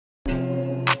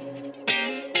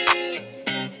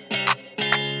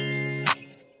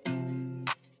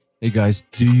Hey guys,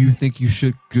 do you think you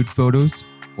shoot good photos?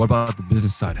 What about the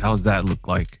business side? How does that look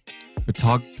like?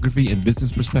 Photography and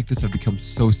business perspectives have become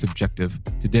so subjective.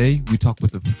 Today, we talk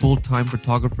with a full-time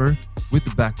photographer with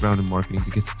a background in marketing to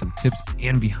get some tips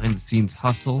and behind-the-scenes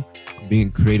hustle of being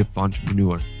a creative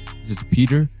entrepreneur. This is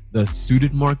Peter, the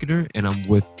suited marketer, and I'm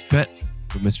with Tret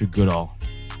with Mr. Goodall.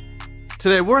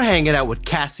 Today, we're hanging out with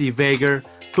Casi Vagher,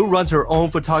 who runs her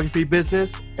own photography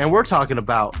business, and we're talking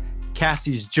about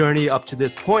Casi's journey up to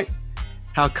this point,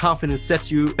 how confidence sets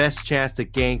you best chance to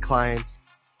gain clients,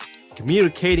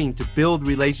 communicating to build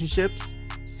relationships,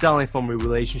 selling from a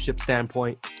relationship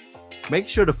standpoint. Make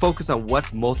sure to focus on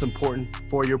what's most important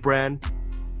for your brand.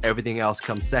 Everything else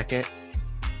comes second.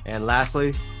 And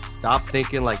lastly, stop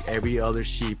thinking like every other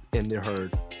sheep in the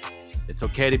herd. It's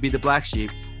okay to be the black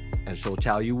sheep, and she'll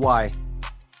tell you why.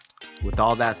 With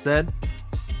all that said,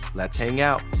 let's hang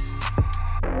out.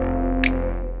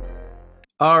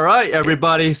 All right,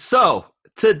 everybody. So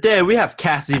today we have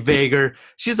Casi Vagher.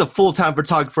 She's a full-time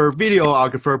photographer,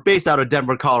 videographer based out of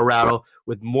Denver, Colorado,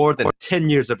 with more than 10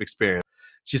 years of experience.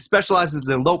 She specializes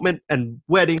in elopement and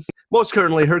weddings. Most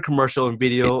currently, her commercial and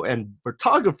video and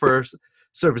photographer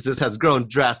services has grown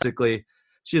drastically.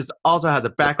 She also has a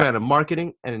background in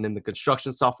marketing and in the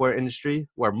construction software industry,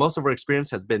 where most of her experience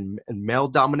has been in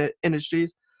male-dominant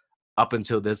industries up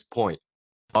until this point.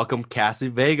 Welcome,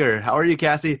 Casi Vagher. How are you,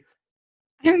 Casi?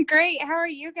 I'm great. How are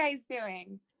you guys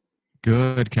doing?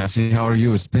 Good, Cassie. How are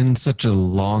you? It's been such a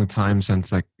long time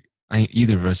since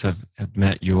either of us have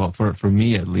met you. Well, for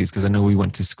me at least, because I know we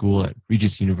went to school at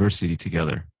Regis University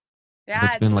together. Yeah,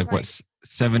 It's been like what,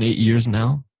 7, 8 years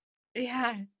now?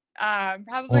 Yeah,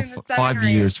 probably in the 5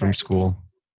 years from school.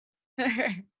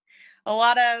 a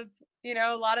lot of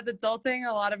adulting,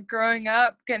 a lot of growing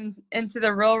up, getting into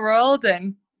the real world,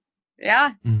 and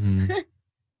yeah. Mm-hmm.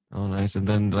 Oh, nice. And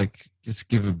then just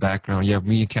give a background. Yeah,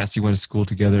 me and Cassie went to school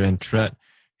together, and Tret.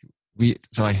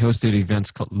 So I hosted events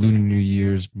called Lunar New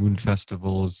Year's, Moon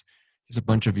Festivals, just a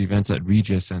bunch of events at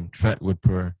Regis, and Tret would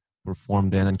perform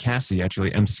then. And Cassie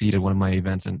actually emceed at one of my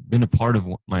events and been a part of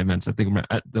my events. I think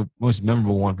the most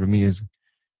memorable one for me is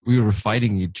we were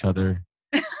fighting each other.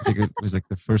 I think it was like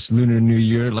the first Lunar New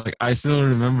Year. Like, I still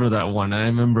remember that one. I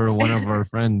remember one of our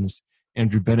friends,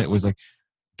 Andrew Bennett, was like,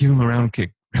 give him a round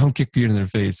kick Peter in their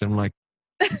face. I'm like,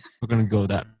 we're going to go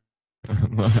that.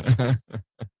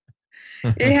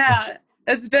 Yeah,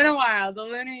 it's been a while. The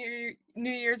Lunar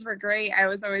New Year's were great. I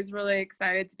was always really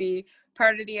excited to be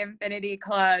part of the Infinity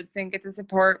Clubs and get to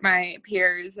support my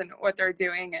peers and what they're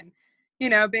doing. And,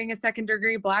 being a second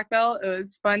degree black belt, it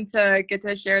was fun to get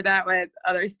to share that with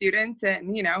other students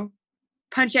and,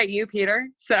 punch at you, Peter.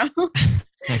 So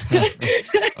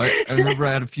I remember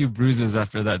I had a few bruises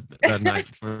after that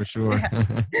night for sure.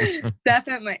 Yeah,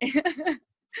 definitely.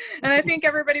 And I think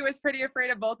everybody was pretty afraid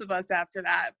of both of us after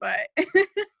that, but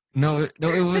no, it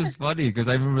was funny because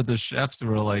I remember the chefs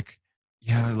were like,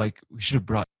 yeah, like we should have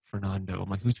brought Fernando. I'm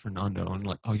like, who's Fernando? And I'm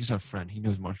like, oh, he's our friend. He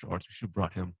knows martial arts. We should have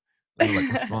brought him. And they're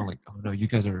like, what's wrong? Like, oh no, you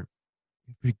guys are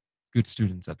pretty good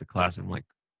students at the class. And I'm like,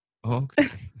 oh, okay.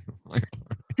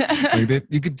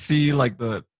 You could see like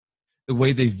the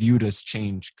way they viewed us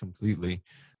change completely.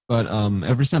 But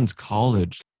ever since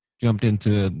college, jumped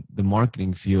into the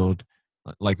marketing field.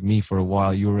 Like me for a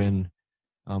while, you were in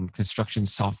construction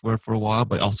software for a while,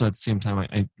 but also at the same time,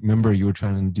 I remember you were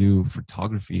trying to do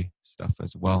photography stuff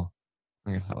as well.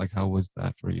 Like how was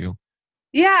that for you?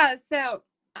 Yeah, so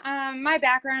my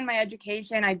background, my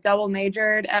education, I double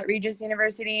majored at Regis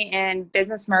University in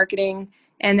business marketing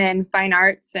and then fine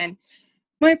arts. And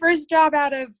my first job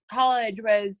out of college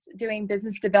was doing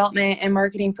business development and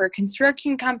marketing for a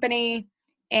construction company.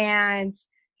 And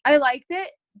I liked it,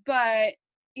 but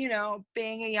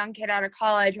being a young kid out of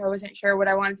college, I wasn't sure what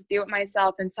I wanted to do with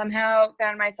myself, and somehow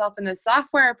found myself in the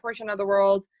software portion of the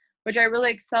world, which I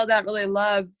really excelled at, really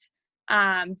loved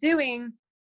doing.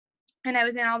 And I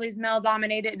was in all these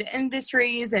male-dominated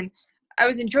industries, and I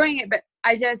was enjoying it, but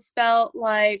I just felt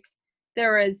like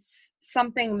there was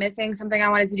something missing, something I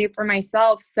wanted to do for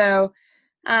myself. So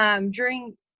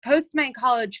during post my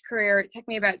college career, it took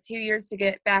me about 2 years to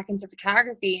get back into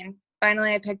photography, and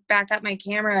finally I picked back up my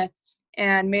camera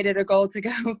and made it a goal to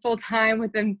go full time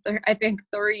within, I think,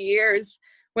 3 years,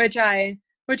 which I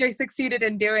succeeded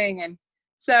in doing. And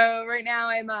so right now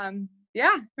I'm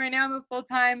a full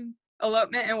time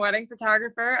elopement and wedding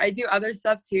photographer. I do other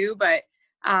stuff too, but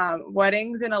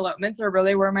weddings and elopements are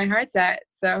really where my heart's at.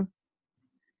 So.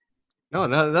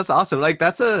 No, that's awesome. Like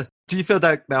do you feel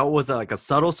that was like a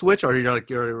subtle switch, or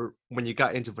you're when you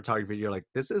got into photography, you're like,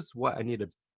 this is what I need to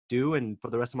do, and for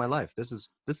the rest of my life, this is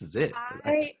it.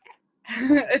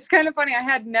 It's kind of funny. I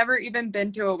had never even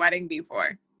been to a wedding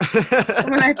before.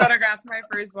 when I photographed my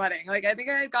first wedding. Like, I think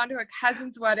I had gone to a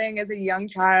cousin's wedding as a young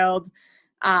child.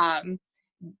 Um,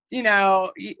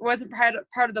 wasn't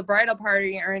part of the bridal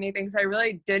party or anything, so I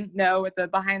really didn't know what the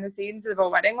behind the scenes of a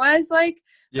wedding was like.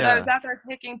 But I was Yeah. out there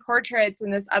taking portraits,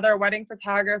 and this other wedding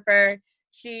photographer,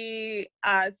 she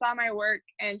saw my work,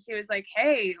 and she was like,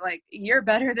 "Hey, like, you're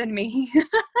better than me.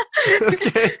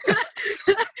 Okay.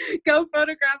 Go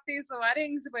photograph these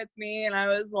weddings with me." And I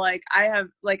was like, I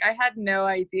had no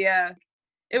idea.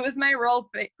 It was my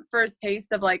first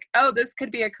taste of like, oh, this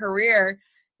could be a career.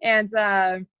 And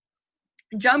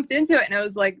jumped into it, and I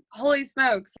was like, holy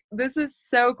smokes, this is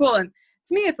so cool. And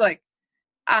to me, it's like,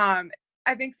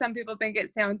 I think some people think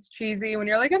it sounds cheesy when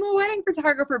you're like, I'm a wedding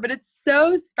photographer, but it's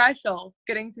so special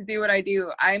getting to do what I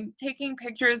do. I'm taking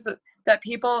pictures that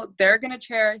they're going to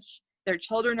cherish, their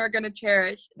children are going to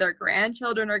cherish, their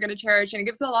grandchildren are going to cherish, and it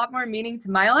gives a lot more meaning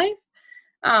to my life.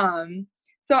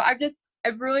 So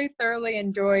I've really thoroughly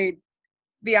enjoyed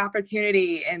the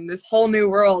opportunity in this whole new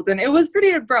world. And it was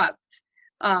pretty abrupt,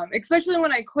 especially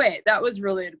when I quit. That was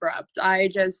really abrupt. I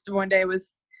just one day it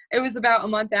was about a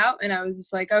month out, and I was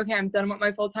just like, okay, I'm done with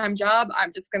my full-time job.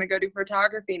 I'm just going to go do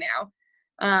photography now.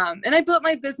 And I built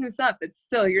my business up. It's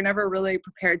still, you're never really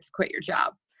prepared to quit your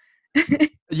job.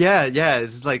 Yeah, yeah.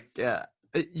 It's like, yeah,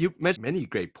 you mentioned many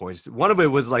great points. One of it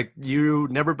was like, you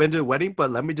never been to a wedding, but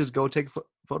let me just go take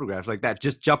photographs like that.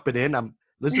 Just jumping in.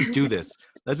 Let's just do this.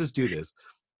 Let's just do this.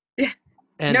 Yeah.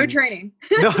 No And training.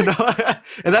 no, no,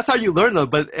 and that's how you learn though.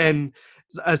 But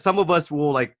some of us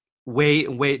will like wait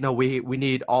and wait. No, we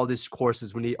need all these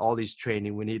courses. We need all these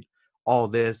training. We need all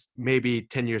this. Maybe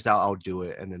 10 years out, I'll do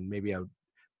it, and then maybe I'll.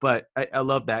 But I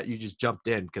love that you just jumped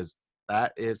in, because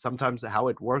that is sometimes how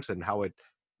it works and how it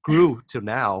grew to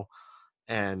now.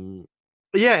 And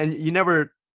yeah, and you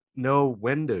never know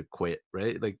when to quit,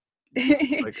 right? Like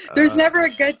There's never a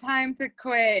good time to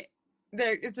quit.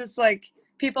 It's just like,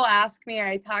 people ask me,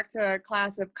 I talked to a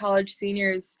class of college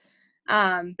seniors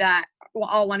that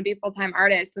all want to be full-time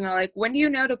artists, and they're like, when do you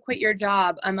know to quit your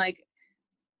job? I'm like,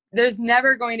 there's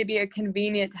never going to be a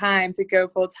convenient time to go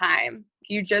full-time.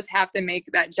 You just have to make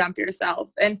that jump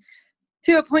yourself. And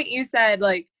to a point you said,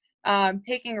 like,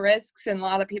 taking risks, and a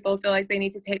lot of people feel like they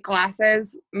need to take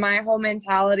classes. My whole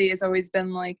mentality has always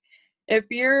been like, if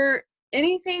you're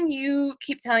anything you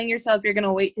keep telling yourself you're going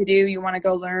to wait to do, you want to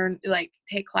go learn, like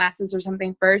take classes or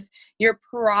something first, you're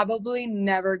probably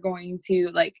never going to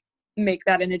like make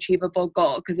that an achievable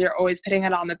goal, because you're always putting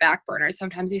it on the back burner.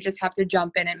 Sometimes you just have to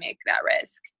jump in and make that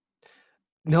risk.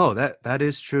 No, that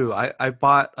is true. I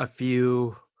bought a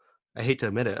few, I hate to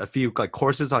admit it, a few like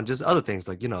courses on just other things,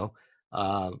 like,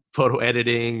 photo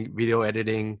editing, video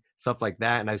editing, stuff like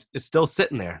that. And it's still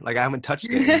sitting there. Like, I haven't touched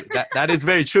it. And that is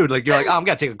very true. Like, you're like, oh, I'm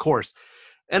gonna take a course.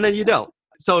 And then you don't.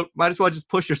 So might as well just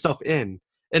push yourself in.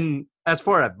 And as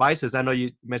for advices, I know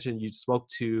you mentioned you spoke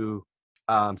to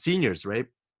seniors, right?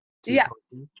 To Yeah.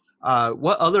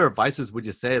 what other advices would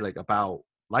you say, like, about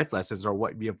life lessons, or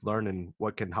what you've learned and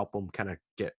what can help them kind of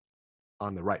get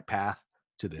on the right path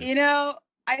to this?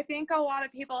 I think a lot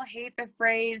of people hate the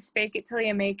phrase fake it till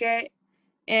you make it.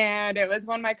 And it was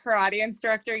one my karate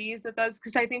instructor used with us,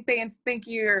 because I think they think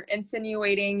you're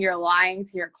insinuating you're lying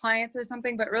to your clients or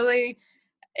something, but really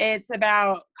it's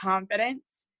about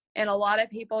confidence. And a lot of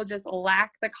people just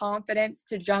lack the confidence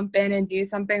to jump in and do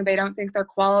something. They don't think they're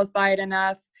qualified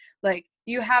enough. Like,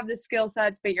 you have the skill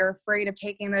sets, but you're afraid of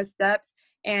taking those steps.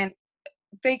 And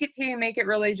fake it till you make it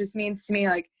really just means to me,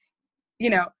 like,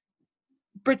 you know,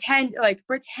 pretend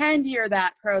you're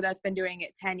that pro that's been doing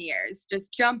it 10 years.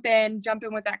 Just jump in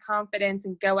with that confidence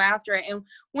and go after it. And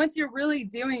once you're really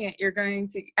doing it, you're going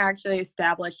to actually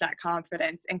establish that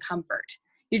confidence and comfort.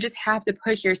 You just have to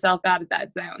push yourself out of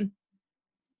that zone.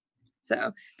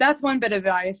 So that's one bit of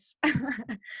advice.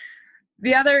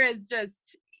 The other is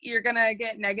just, you're going to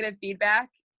get negative feedback,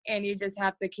 and you just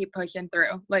have to keep pushing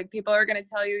through. Like, people are going to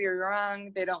tell you you're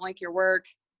wrong. They don't like your work.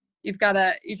 You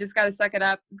just got to suck it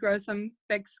up, grow some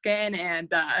thick skin,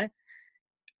 and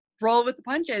roll with the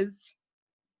punches.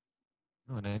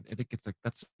 No, and I think it's like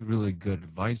that's really good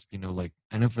advice. Like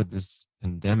I know for this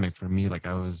pandemic, for me, like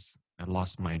I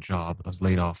lost my job. I was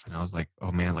laid off, and I was like,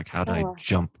 oh man, like how did I Oh.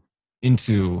 jump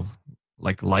into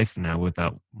like life now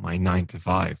without my 9 to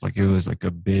 5? Like it was like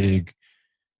a big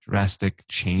drastic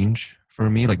change for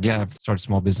me. Like, yeah, I've started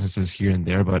small businesses here and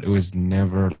there, but it was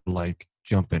never like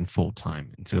jumping full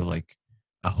time into like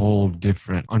a whole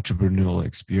different entrepreneurial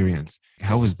experience.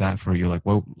 How was that for you? Like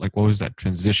what was that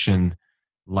transition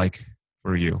like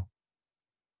for you?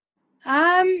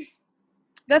 Um,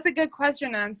 that's a good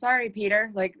question. And I'm sorry,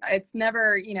 Peter. Like, it's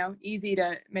never, easy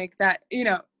to make that,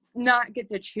 not get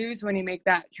to choose when you make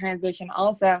that transition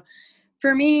also.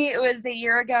 For me, it was a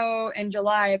year ago in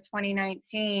July of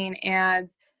 2019, and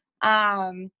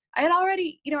I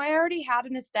already had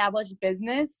an established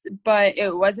business, but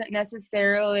it wasn't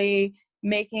necessarily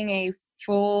making a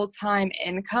full-time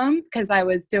income because I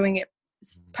was doing it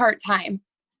part-time.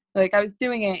 Like I was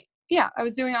doing it, yeah, I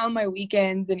was doing it on my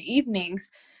weekends and evenings.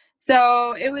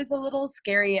 So it was a little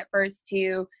scary at first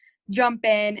to jump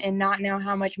in and not know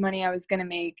how much money I was going to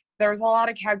make. There was a lot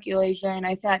of calculation.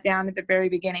 I sat down at the very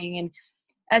beginning and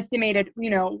estimated,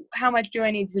 how much do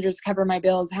I need to just cover my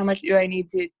bills? How much do I need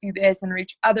to do this and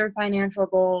reach other financial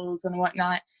goals and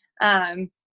whatnot?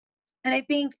 And I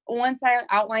think once I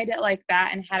outlined it like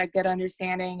that and had a good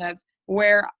understanding of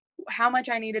how much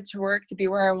I needed to work to be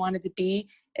where I wanted to be,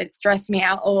 it stressed me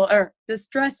out a little, or the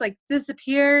stress like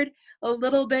disappeared a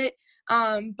little bit.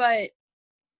 But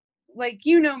like,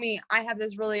 me, I have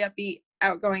this really upbeat,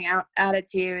 outgoing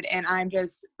attitude, and I'm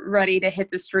just ready to hit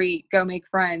the street, go make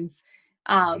friends,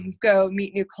 go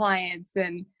meet new clients,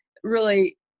 and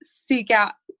really seek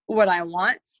out what I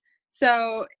want.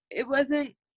 So it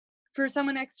wasn't for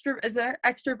someone as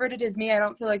extroverted as me. I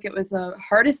don't feel like it was the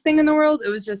hardest thing in the world. It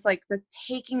was just like the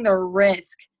taking the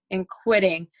risk and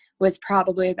quitting was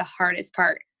probably the hardest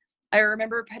part. I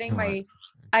remember putting No,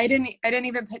 I didn't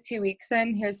even put 2 weeks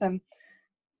in. Here's the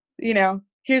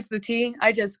tea.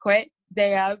 I just quit.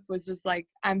 Day of was just like,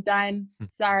 I'm done.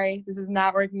 Sorry, this is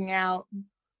not working out.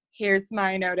 Here's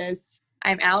my notice.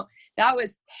 I'm out. That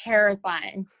was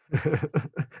terrifying. no,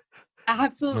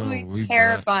 Absolutely we bet.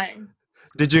 terrifying.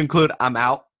 Did you include "I'm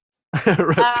out"?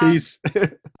 Right, Um, peace.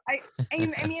 I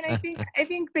think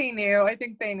they knew. I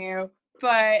think they knew,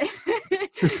 but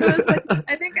it was like,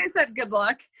 I think I said good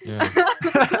luck. Yeah.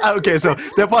 Okay, so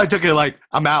they probably took it like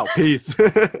 "I'm out, peace." I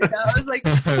was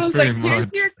Pretty like,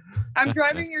 much. I'm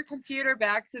driving your computer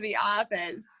back to the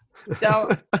office.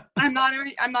 Don't. I'm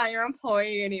not your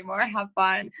employee anymore. Have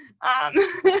fun. Yeah.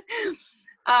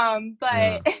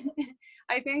 But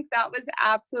I think that was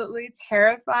absolutely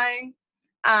terrifying.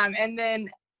 And then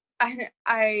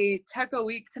I took a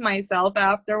week to myself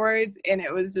afterwards, and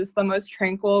it was just the most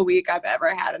tranquil week I've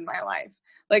ever had in my life.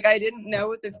 Like, I didn't know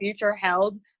what the future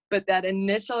held, but that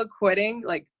initial quitting,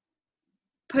 like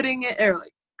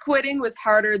quitting was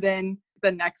harder than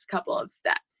the next couple of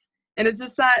steps. And it's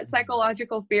just that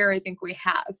psychological fear I think we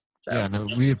have. So Yeah, no,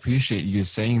 we appreciate you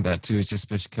saying that too. It's just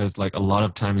because like a lot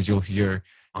of times you'll hear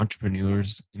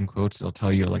entrepreneurs in quotes, they'll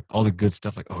tell you like all the good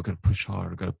stuff, like, oh, gotta push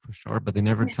hard, gotta push hard, but they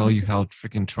never tell you how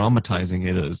freaking traumatizing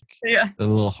it is. yeah. The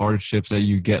little hardships that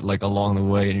you get like along the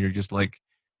way, and you're just like,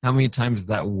 how many times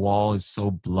that wall is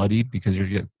so bloodied because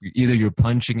either you're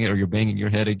punching it or you're banging your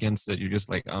head against it. You're just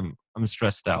like, I'm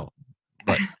stressed out.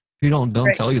 But if you don't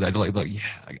Right. tell you that, like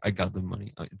yeah, I got the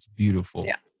money. It's beautiful.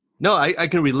 Yeah. No, I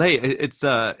can relate. It's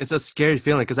a scary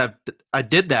feeling because I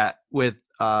did that with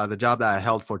the job that I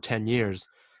held for 10 years.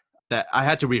 That I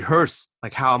had to rehearse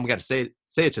like how I'm gonna say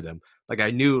it to them. Like I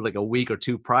knew like a week or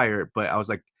two prior, but I was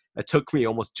like, it took me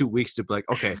almost 2 weeks to be like,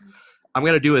 okay, I'm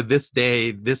gonna do it this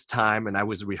day, this time, and I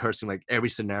was rehearsing like every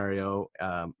scenario,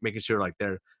 making sure like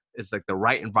there is like the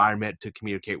right environment to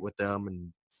communicate with them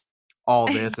and all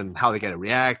this and how they're gonna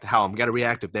react, how I'm gonna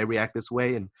react if they react this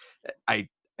way, and I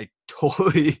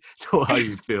totally know how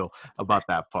you feel about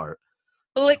that part.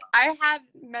 Well, like I had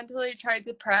mentally tried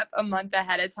to prep a month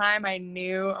ahead of time. I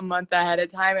knew a month ahead of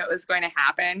time it was going to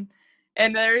happen.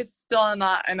 And there's still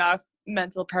not enough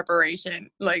mental preparation,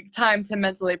 like time to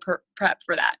mentally prep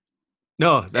for that.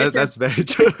 No, It that's just, very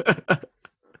true.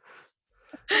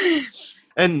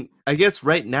 And I guess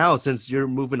right now, since you're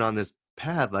moving on this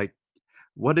path, like,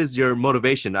 what is your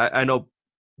motivation? I know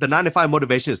the 9 to 5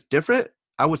 motivation is different.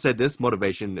 I would say this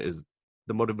motivation is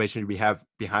the motivation we have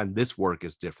behind this work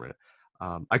is different.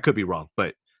 I could be wrong,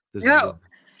 but this is no,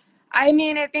 I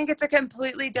mean, I think it's a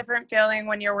completely different feeling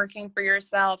when you're working for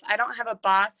yourself. I don't have a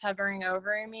boss hovering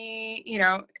over me,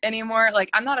 anymore. Like,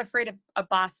 I'm not afraid of a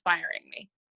boss firing me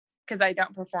because I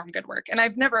don't perform good work. And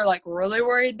I've never like really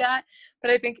worried that, but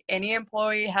I think any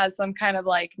employee has some kind of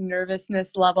like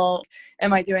nervousness level.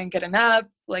 Am I doing good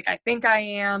enough? Like, I think I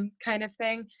am, kind of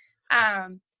thing.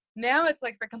 Now it's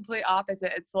like the complete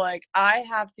opposite. It's like I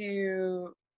have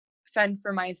to fend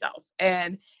for myself,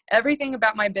 and everything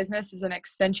about my business is an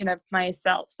extension of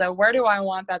myself. So where do I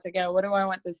want that to go? What do I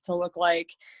want this to look like?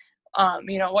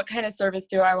 What kind of service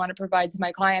do I want to provide to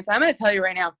my clients? I'm going to tell you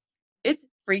right now, it's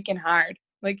freaking hard.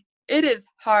 Like, it is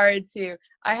hard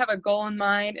I have a goal in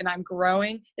mind and I'm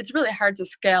growing. It's really hard to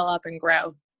scale up and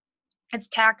grow. It's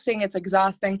taxing, it's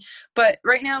exhausting. But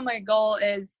right now my goal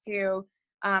is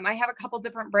I have a couple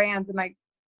different brands in my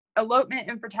elopement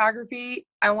and photography.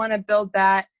 I want to build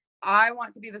that I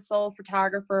want to be the sole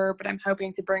photographer, but I'm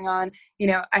hoping to bring on,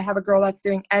 I have a girl that's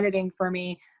doing editing for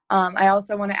me. I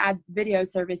also want to add video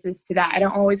services to that. I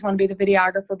don't always want to be the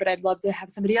videographer, but I'd love to have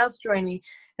somebody else join me.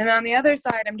 And on the other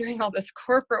side, I'm doing all this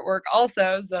corporate work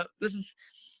also. So this is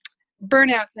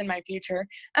burnouts in my future.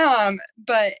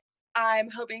 But I'm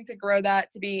hoping to grow that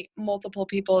to be multiple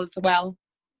people as well.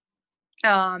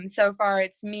 So far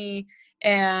it's me,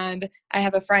 and I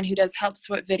have a friend who helps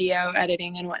with video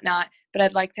editing and whatnot, but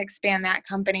I'd like to expand that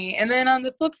company. And then on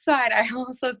the flip side, I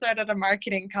also started a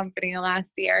marketing company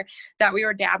last year that we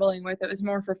were dabbling with. It was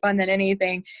more for fun than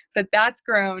anything, but that's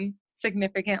grown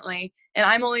significantly. And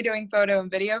I'm only doing photo and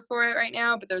video for it right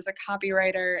now, but there's a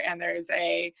copywriter and there's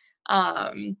a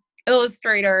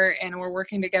illustrator, and we're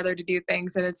working together to do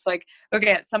things. And it's like,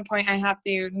 okay, at some point I have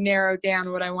to narrow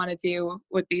down what I want to do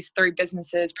with these 3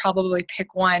 businesses, probably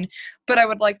pick one, but I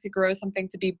would like to grow something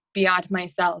to be beyond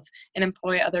myself and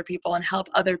employ other people and help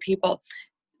other people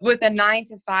with a 9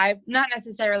 to 5, not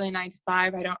necessarily 9 to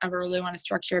 5. I don't ever really want to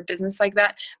structure a business like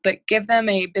that, but give them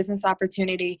a business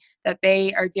opportunity that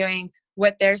they are doing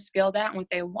what they're skilled at and what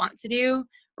they want to do,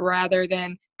 rather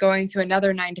than going to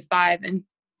another 9 to 5 and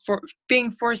for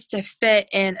being forced to fit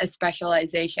in a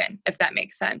specialization, if that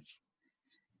makes sense.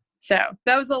 So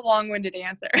that was a long-winded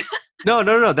answer.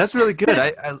 No. That's really good.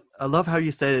 I love how you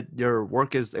said your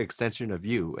work is an extension of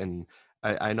you. And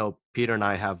I know Peter and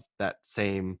I have that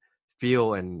same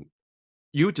feel, and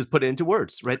you just put it into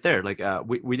words right there. Like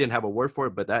we didn't have a word for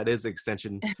it, but that is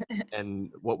extension and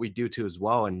what we do too as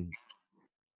well. And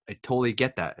I totally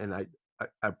get that. And I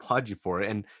applaud you for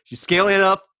it. And she's scaling it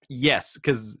up. Yes.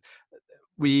 Because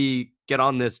we get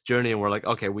on this journey and we're like,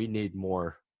 okay, we need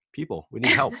more people. We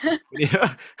need help. we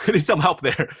need some help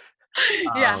there.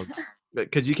 Yeah.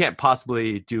 Because you can't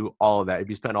possibly do all of that if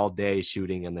you spend all day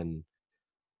shooting and then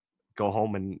go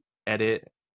home and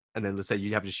edit. And then let's say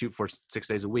you have to shoot for 6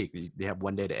 days a week. You have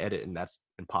 1 day to edit, and that's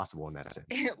impossible in that sense.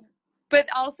 But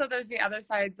also there's the other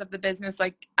sides of the business.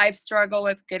 Like I've struggled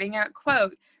with getting out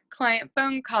client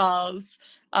phone calls,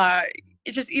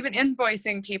 it just even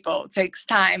invoicing people takes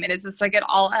time, and it's just like it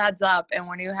all adds up. And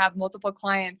when you have multiple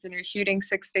clients and you're shooting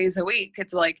 6 days a week,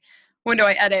 it's like, when do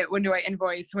I edit? When do I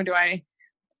invoice?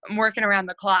 I'm working around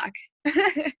the clock.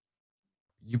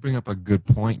 You bring up a good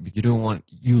point.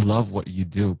 You love what you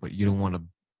do, but you don't want to,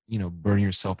 burn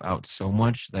yourself out so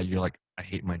much that you're like, I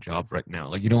hate my job right now.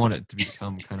 Like you don't want it to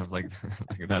become kind of like,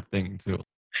 like that thing too.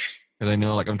 Because I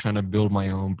know like I'm trying to build my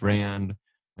own brand,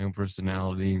 my own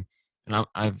personality, and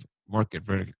I've marketed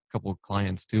for a couple of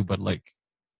clients too, but like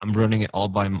I'm running it all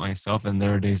by myself, and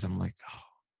there are days I'm like,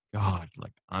 oh God,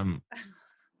 like I'm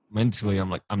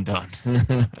like I'm done.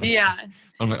 Yeah.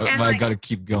 I'm like, but I gotta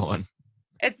keep going.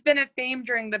 It's been a theme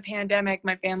during the pandemic.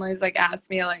 My family's like asked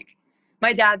me, like,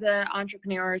 my dad's an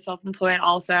entrepreneur, self-employed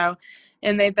also,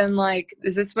 and they've been like,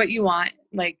 is this what you want?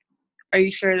 Like, are you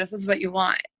sure this is what you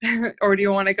want? Or do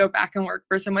you want to go back and work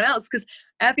for someone else? Because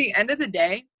at the end of the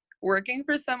day, working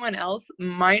for someone else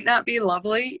might not be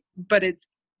lovely, but it's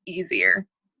easier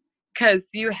because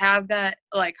you have that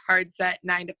like hard set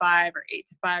 9 to 5 or 8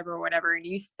 to 5 or whatever, and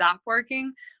you stop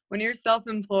working. When you're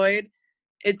self-employed,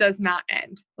 it does not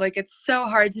end. Like it's so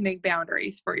hard to make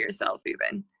boundaries for yourself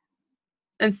even,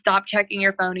 and stop checking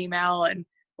your phone email and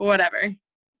whatever.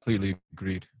 Completely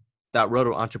agreed. That road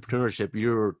of entrepreneurship,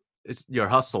 it's your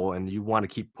hustle, and you want to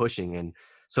keep pushing. And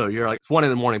so you're like, it's 1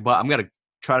 a.m, but I'm going to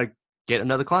try to get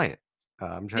another client.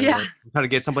 I'm trying to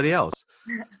get somebody else.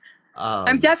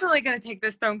 I'm definitely going to take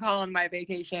this phone call on my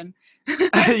vacation.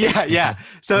 Yeah.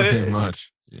 So pretty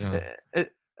much. Yeah.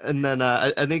 And then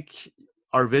I think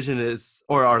our vision is,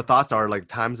 or our thoughts are like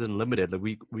time's unlimited. Like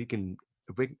we can,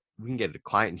 if we can get a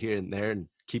client here and there and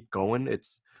keep going,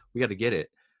 we got to get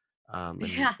it.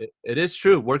 It is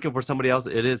true. Working for somebody else,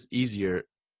 it is easier,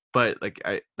 but like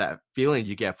that feeling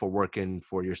you get for working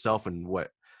for yourself and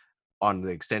what on the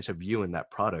extension of you and that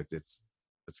product, it's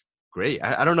great.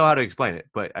 I don't know how to explain it,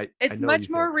 but it's much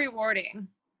more rewarding.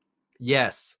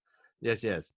 Yes.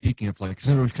 Speaking of like,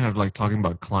 since we're kind of like talking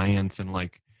about clients and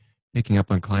like picking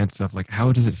up on client stuff, like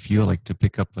how does it feel like to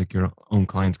pick up like your own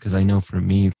clients? Because I know for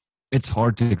me, it's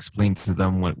hard to explain to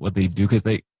them what they do, because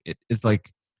it's like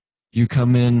you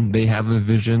come in, they have a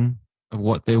vision of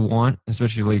what they want,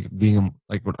 especially like being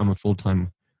like I'm a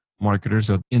full-time marketer,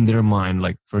 so in their mind,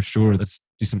 like for sure, let's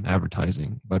do some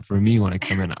advertising. But for me, when I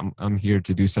come in, I'm here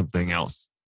to do something else.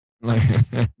 Like,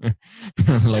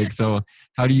 like, so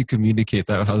how do you communicate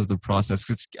that? How's the process?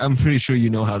 Because I'm pretty sure you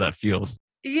know how that feels.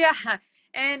 Yeah,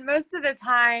 and most of the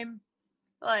time,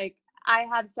 like I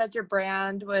have such a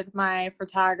brand with my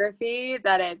photography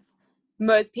that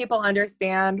most people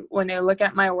understand when they look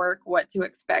at my work what to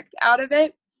expect out of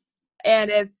it.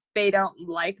 And if they don't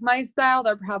like my style,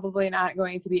 they're probably not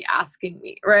going to be asking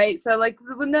me, right? So like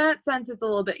in that sense, it's a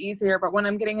little bit easier. But when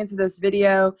I'm getting into this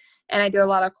video and I do a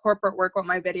lot of corporate work with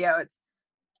my video,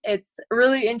 it's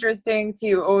really interesting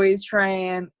to always try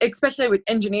and, especially with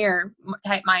engineer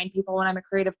type mind people, when I'm a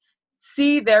creative,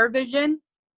 see their vision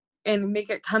and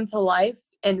make it come to life.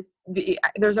 And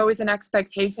there's always an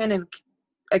expectation and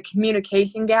a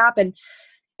communication gap. And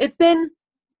it's been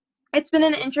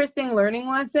an interesting learning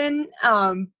lesson.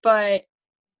 But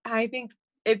I think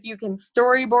if you can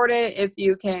storyboard it, if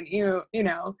you can,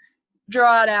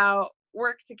 draw it out,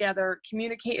 work together,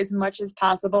 communicate as much as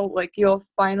possible, like you'll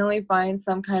finally find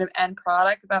some kind of end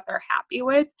product that they're happy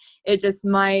with. It's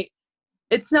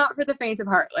not for the faint of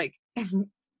heart. Like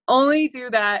only do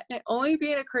that, only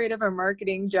be in a creative or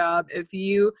marketing job if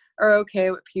you are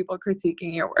okay with people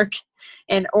critiquing your work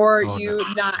or Oh no, you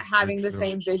not that's very having the true.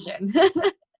 same vision.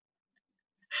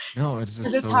 No, it's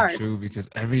just It's so hard. true because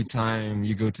every time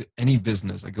you go to any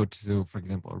business, I go to, for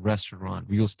example, a restaurant,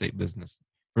 real estate business.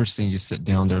 First thing you sit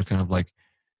down, they're kind of like,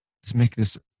 let's make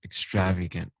this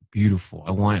extravagant, beautiful.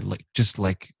 I want it like just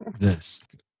like this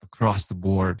across the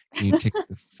board. Can you take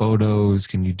the photos?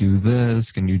 Can you do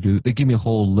this? Can you do? They give me a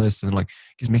whole list and like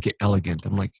just make it elegant.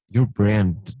 I'm like, your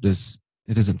brand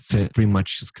it doesn't fit. Pretty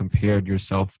much just compared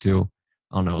yourself to,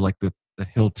 I don't know, like the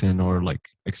Hilton or like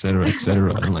et cetera, et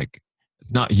cetera, and like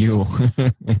it's not you.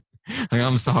 Like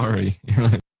I'm sorry,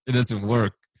 it doesn't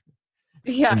work.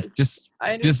 Yeah, And just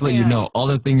I let you understand. know, all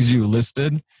the things you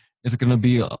listed, it's gonna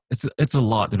be it's a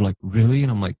lot. They're like, really?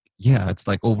 And I'm like, yeah, it's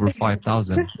like over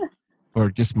 5,000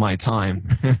 for just my time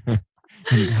and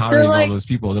They're hiring all like, those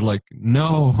people. They're like,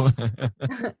 no.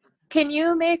 can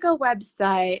you make a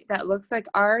website that looks like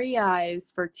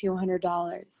REI's for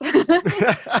 $200?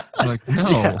 They're like,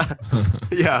 no.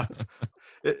 Yeah. Yeah.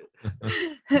 It-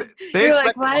 they You're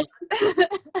like, expect what?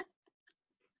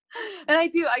 And I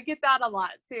get that a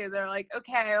lot too. They're like,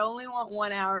 okay, I only want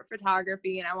 1 hour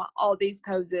photography and I want all these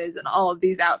poses and all of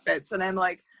these outfits. And I'm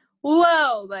like,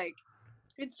 whoa, like,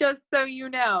 it's just so you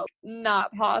know,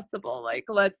 not possible. Like,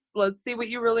 let's see what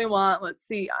you really want. Let's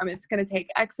see. I mean, it's gonna take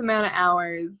X amount of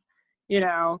hours, you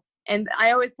know. And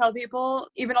I always tell people,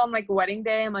 even on like wedding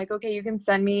day, I'm like, okay, you can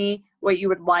send me what you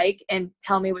would like and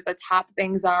tell me what the top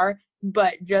things are.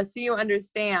 But just so you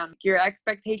understand, your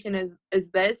expectation is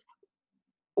this.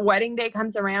 Wedding day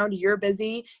comes around, you're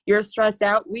busy, you're stressed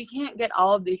out. We can't get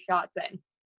all of these shots in.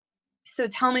 So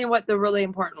tell me what the really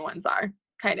important ones are,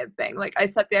 kind of thing. Like I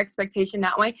set the expectation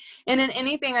that way. And then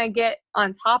anything I get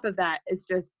on top of that is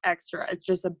just extra. It's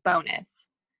just a bonus.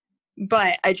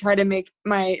 But I try to make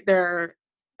their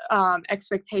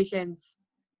expectations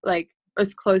like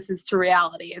as close as to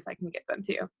reality as I can get them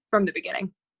to from the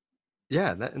beginning.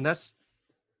 Yeah, that's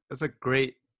a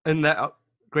great and that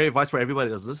great advice for everybody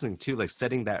that's listening too, like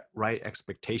setting that right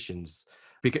expectations,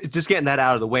 because just getting that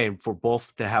out of the way and for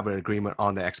both to have an agreement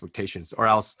on the expectations, or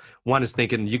else one is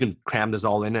thinking you can cram this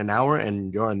all in an hour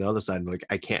and you're on the other side like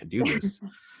I can't do this.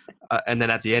 And then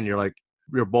at the end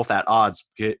you're both at odds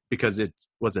because it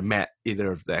wasn't met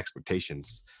either of the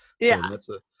expectations. So Yeah.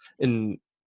 and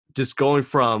just going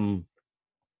from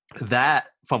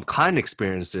client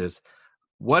experiences,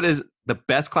 what is the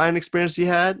best client experience you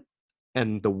had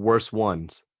and the worst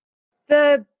ones?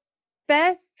 The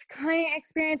best client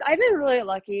experience, I've been really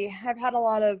lucky. I've had a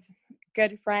lot of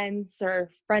good friends or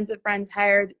friends of friends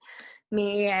hired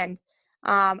me. And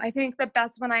I think the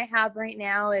best one I have right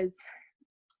now is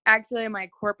actually my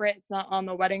corporate. It's not on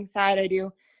the wedding side. I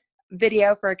do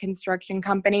video for a construction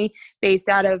company based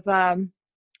out of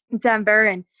Denver.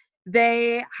 And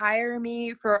they hire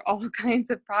me for all kinds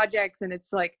of projects. And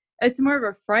it's like, it's more of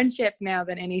a friendship now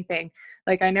than anything.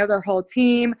 Like I know their whole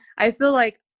team. I feel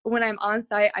like when I'm on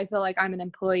site, I feel like I'm an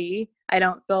employee. I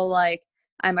don't feel like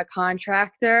I'm a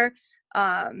contractor.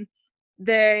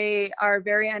 They are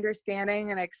very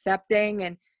understanding and accepting.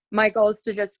 And my goal is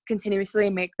to just continuously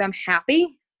make them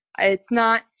happy. It's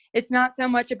not so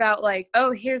much about like,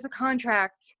 oh, here's a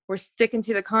contract, we're sticking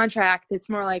to the contract. It's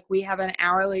more like we have an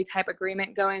hourly type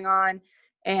agreement going on,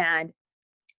 and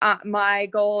my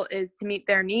goal is to meet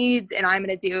their needs, and I'm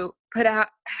going to put out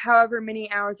however many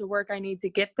hours of work I need to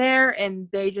get there, and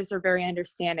they just are very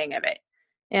understanding of it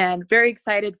and very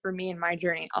excited for me and my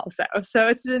journey also. So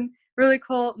it's been really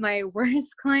cool. My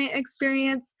worst client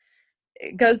experience,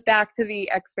 it goes back to the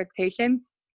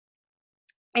expectations.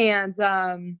 And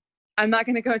I'm not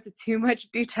going to go into too much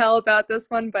detail about this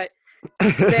one, but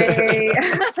they,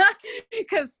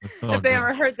 because It's all if they good.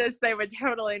 ever heard this, they would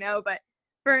totally know. But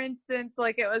for instance,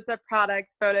 like it was a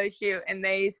product photo shoot and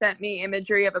they sent me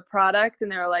imagery of a product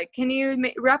and they were like, can you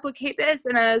replicate this?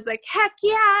 And I was like, heck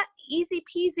yeah, easy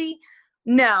peasy.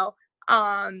 No,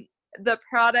 the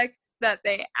product that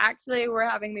they actually were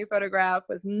having me photograph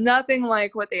was nothing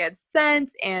like what they had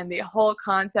sent, and the whole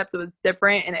concept was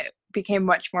different and it became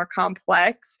much more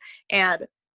complex, and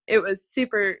it was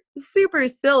super, super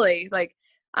silly. Like,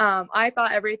 I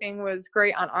thought everything was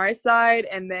great on our side,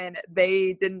 and then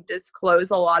they didn't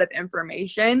disclose a lot of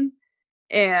information.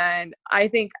 And I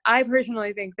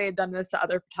personally think they had done this to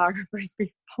other photographers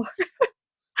before.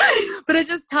 But it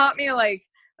just taught me, like,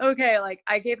 okay, like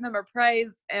I gave them a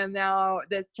prize, and now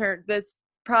this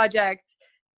project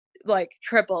like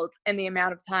tripled in the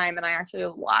amount of time, and I actually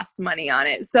lost money on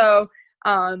it. So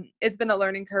it's been a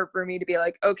learning curve for me to be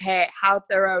like, okay, how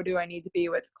thorough do I need to be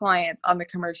with clients on the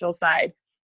commercial side?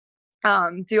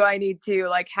 Do I need to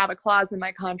like have a clause in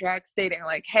my contract stating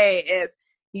like, hey, if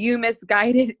you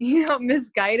misguided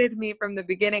me from the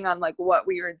beginning on like what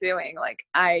we were doing, like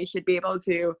I should be able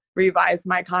to revise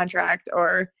my contract,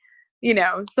 or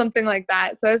something like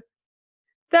that. So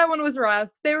that one was rough.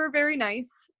 They were very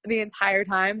nice the entire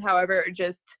time. However, it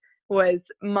just was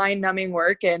mind-numbing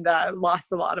work, and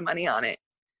lost a lot of money on it.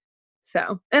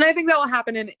 So, and I think that will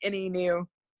happen in any new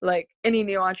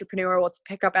entrepreneur will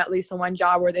pick up at least one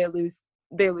job where they lose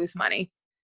money.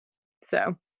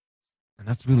 So, and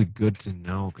that's really good to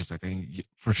know, because I think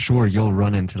for sure you'll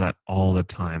run into that all the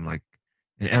time. Like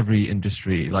in every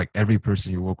industry, like every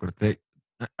person you work with,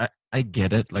 I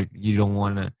get it. Like you don't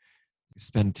want to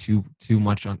spend too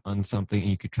much on something,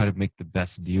 and you could try to make the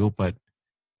best deal, but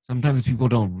sometimes people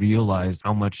don't realize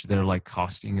how much they're like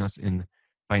costing us in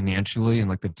financially, and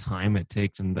like the time it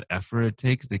takes and the effort it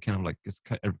takes. They kind of like just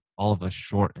cut all of us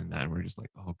short in that, and we're just like,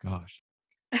 oh gosh,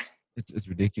 it's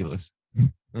ridiculous.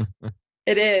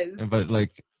 it is. But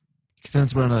like,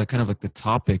 since we're on a kind of like the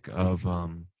topic of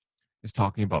is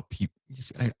talking about people,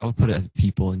 I'll put it as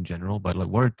people in general, but like,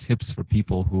 what are tips for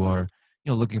people who are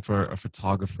looking for a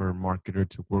photographer, marketer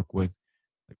to work with?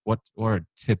 Like, what are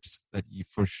tips that you,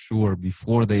 for sure,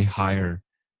 before they hire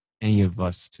any of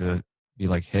us, to be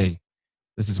like, hey,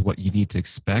 this is what you need to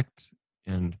expect,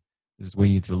 and this is what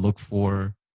you need to look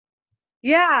for?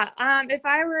 Yeah. If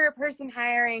I were a person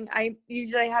hiring, I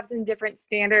usually have some different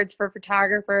standards for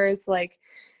photographers, like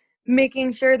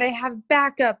making sure they have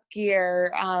backup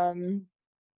gear. I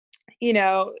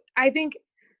think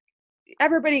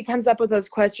everybody comes up with those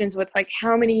questions with like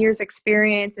how many years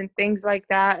experience and things like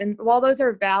that. And while those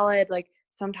are valid, like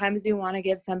sometimes you want to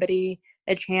give somebody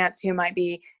a chance who might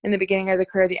be in the beginning of the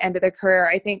career, the end of the career.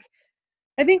 I think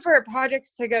for a project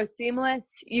to go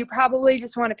seamless, you probably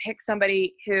just want to pick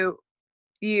somebody who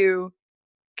you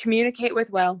communicate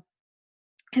with well,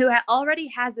 who already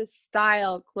has a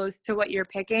style close to what you're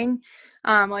picking.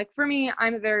 Like for me,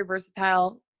 I'm a very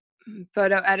versatile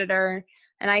photo editor,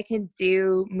 and I can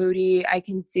do moody, I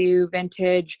can do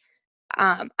vintage.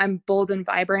 I'm bold and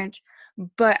vibrant,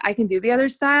 but I can do the other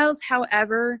styles.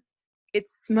 However,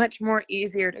 it's much more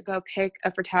easier to go pick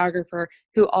a photographer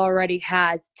who already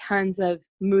has tons of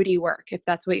moody work, if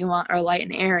that's what you want, or light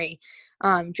and airy,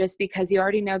 just because you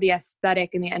already know the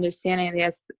aesthetic and the understanding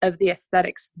of the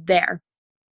aesthetics there.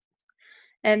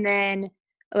 And then,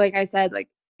 like I said, like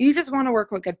you just want to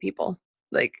work with good people.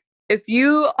 Like if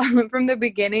you from the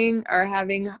beginning are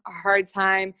having a hard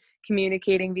time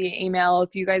communicating via email,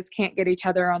 if you guys can't get each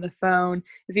other on the phone,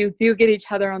 if you do get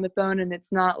each other on the phone and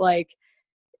it's not like,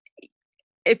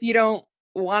 if you don't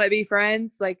want to be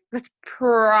friends, like that's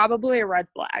probably a red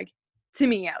flag to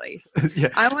me, at least. Yeah.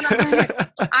 I want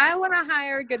to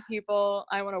hire good people.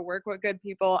 I want to work with good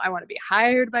people. I want to be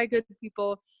hired by good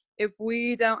people. If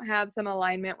we don't have some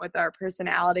alignment with our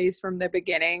personalities from the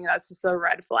beginning, that's just a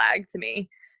red flag to me.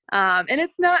 And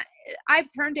it's not, I've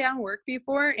turned down work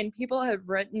before, and people have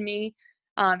written me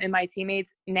and my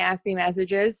teammates nasty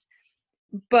messages.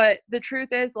 But the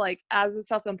truth is, like, as a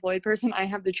self-employed person, I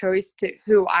have the choice to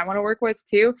who I want to work with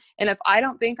too. And if I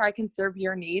don't think I can serve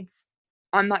your needs,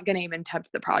 I'm not going to even touch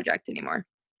the project anymore.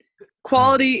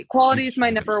 Quality is my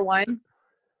number one.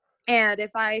 And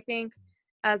if I think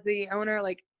as the owner,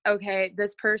 like, okay,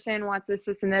 this person wants this,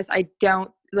 and this, I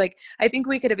think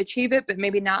we could have achieved it, but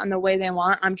maybe not in the way they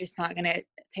want, I'm just not going to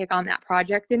take on that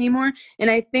project anymore. And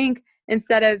I think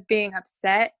instead of being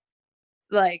upset,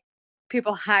 like,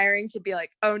 people hiring should be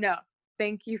like, oh no,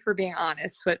 thank you for being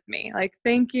honest with me. Like,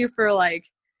 thank you for like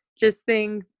just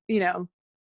seeing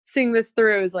this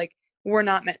through, is like, we're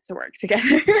not meant to work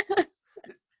together.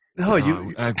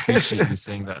 No, I appreciate you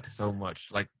saying that so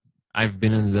much. Like, I've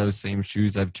been in those same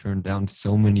shoes. I've turned down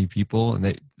so many people,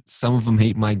 and some of them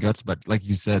hate my guts, but like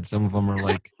you said, some of them are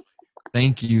like,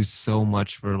 thank you so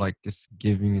much for like just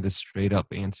giving me the straight up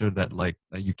answer that like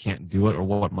that you can't do it or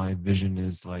what my vision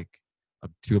is like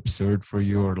too absurd for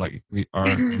you or like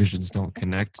our visions don't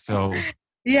connect. So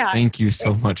Yeah. thank you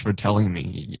so much for telling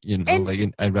me. You know, And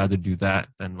like I'd rather do that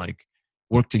than like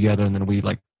work together and then we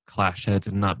like clash heads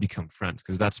and not become friends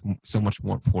because that's so much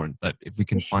more important. That if we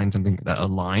can find something that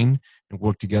align and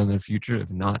work together in the future,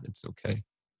 if not, it's okay.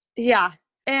 yeah.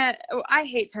 And I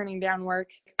hate turning down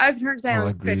work. I've turned Oh,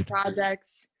 down good agreed.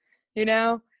 projects, you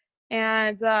know,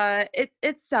 and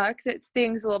it sucks. It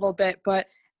stings a little bit, but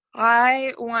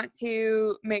I want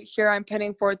to make sure I'm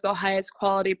putting forth the highest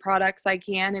quality products I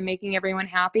can and making everyone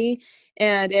happy.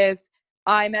 And if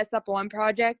I mess up one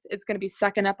project, it's going to be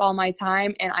sucking up all my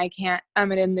time, and I'm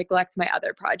going to neglect my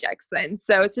other projects then.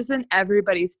 So it's just in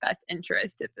everybody's best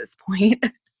interest at this point.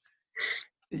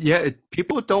 Yeah,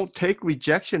 people don't take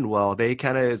rejection well. They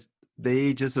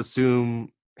just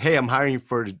assume, hey, I'm hiring you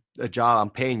for a job, I'm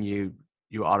paying you,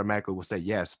 you automatically will say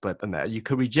yes, but then that you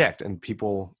could reject, and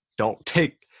people don't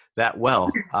take that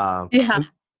well. Yeah.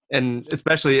 And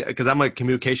especially because I'm a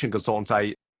communication consultant, so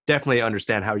I definitely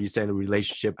understand how you say the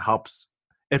relationship helps.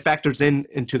 It factors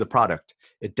into the product.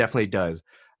 It definitely does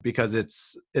because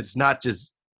it's not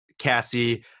just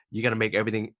Cassie. You got to make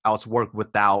everything else work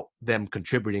without them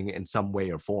contributing in some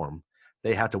way or form.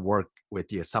 They have to work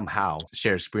with you somehow,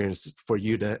 share experience for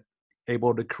you to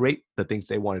able to create the things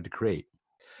they wanted to create.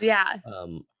 Yeah.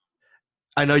 Um,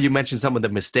 I know you mentioned some of the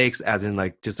mistakes, as in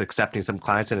like just accepting some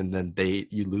clients and then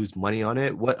you lose money on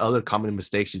it. What other common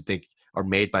mistakes you think are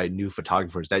made by new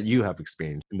photographers that you have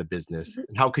experienced in the business,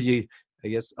 and how could you, I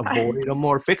guess, avoid them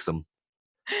or fix them?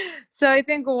 So I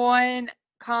think one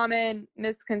common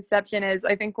misconception is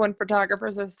I think when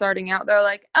photographers are starting out, they're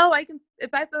like, oh, if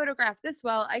I photograph this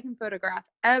well, I can photograph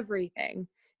everything.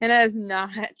 And that is not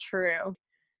true.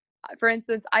 For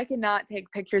instance, I cannot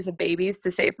take pictures of babies to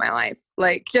save my life.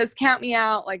 Like, just count me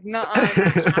out. Like, nuh-uh, not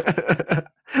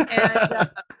happening.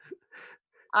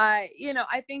 And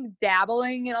I think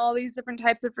dabbling in all these different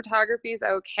types of photography is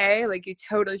okay. Like, you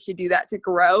totally should do that to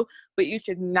grow, but you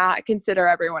should not consider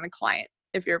everyone a client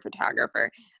if you're a photographer.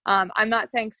 I'm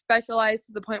not saying specialize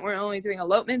to the point where you're only doing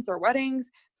elopements or weddings,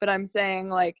 but I'm saying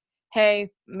like, hey,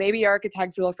 maybe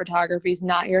architectural photography is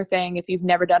not your thing. If you've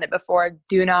never done it before,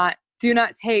 do not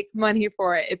take money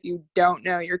for it if you don't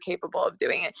know you're capable of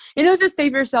doing it. Just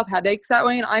save yourself headaches that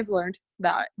way. And I've learned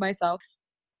that myself.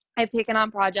 I've taken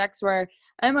on projects where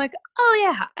I'm like, oh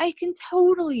yeah, I can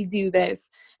totally do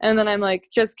this. And then I'm like,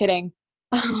 just kidding.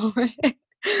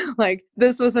 Like,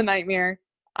 this was a nightmare.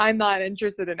 I'm not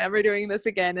interested in ever doing this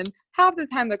again. And half the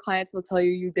time the clients will tell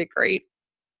you you did great.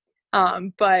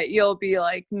 But you'll be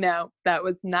like, no, that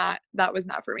was not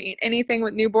for me. Anything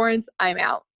with newborns, I'm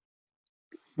out.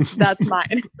 That's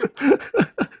mine.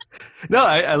 No,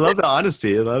 I love the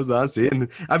honesty. I love the honesty. And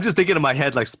I'm just thinking in my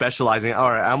head, like specializing.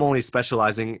 All right, I'm only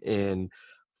specializing in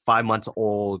 5 months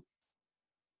old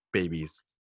babies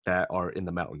that are in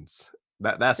the mountains.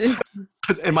 That's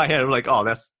in my head. I'm like, oh,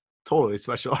 that's totally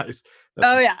specialized.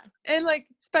 Oh yeah. And like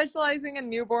specializing in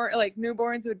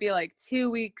newborns would be like 2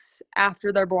 weeks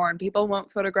after they're born. People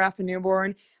won't photograph a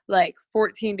newborn like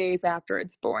 14 days after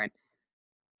it's born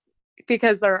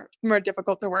because they're more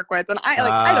difficult to work with. And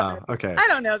Okay. I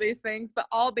don't know these things, but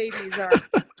all babies are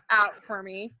out for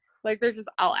me. Like, they're just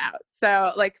all out.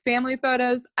 So like family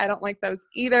photos, I don't like those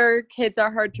either. Kids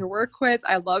are hard to work with.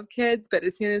 I love kids, but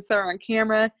as soon as they're on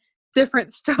camera,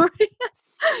 different story.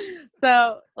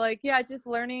 So like, yeah, just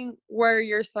learning where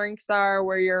your strengths are,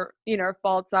 where your,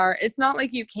 faults are. It's not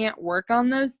like you can't work on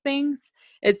those things.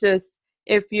 It's just,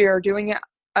 if you're doing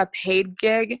a paid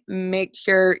gig, make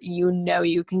sure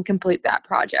you can complete that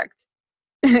project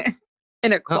in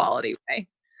a Oh, quality way.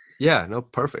 yeah, no,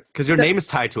 perfect. Because your So, name is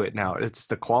tied to it now. It's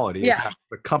the quality. It's yeah. not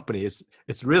the company. It's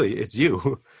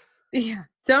you. Yeah.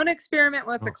 Don't experiment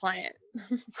with the Oh, client.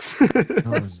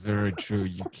 no, it's very true.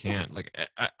 You can't like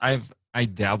I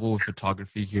dabble with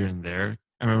photography here and there.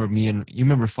 I remember you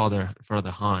remember Father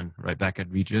Han right back at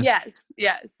Regis. Yes.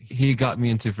 Yes. He got me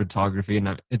into photography,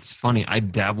 and it's funny. I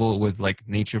dabble with like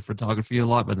nature photography a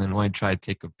lot, but then when I try to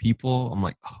take of people, I'm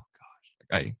like, oh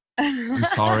gosh, I'm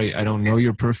sorry. I don't know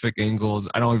your perfect angles.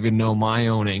 I don't even know my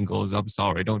own angles. I'm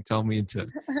sorry. Don't tell me to.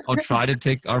 I'll try to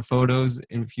take our photos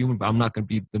in human, but I'm not going to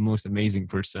be the most amazing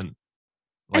person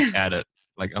like at it.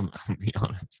 Like I'll be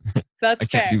honest. I That's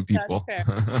can't fair. do That's people.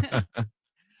 fair.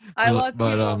 I love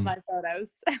But people in my photos.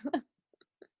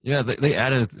 yeah, they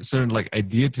added a certain like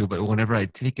idea to it, but whenever I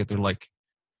take it, they're like,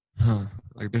 huh,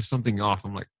 like there's something off.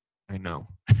 I'm like, I know.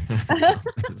 I know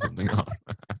there's something off.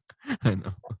 I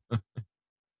know.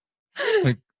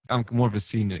 Like I'm more of a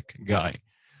scenic guy.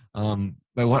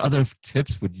 But what other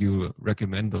tips would you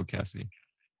recommend though, Cassie,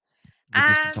 with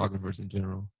just Um, photographers in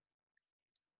general?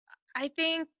 I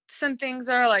think some things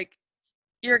are like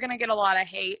you're gonna get a lot of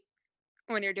hate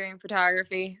when you're doing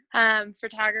photography.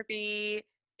 Photography,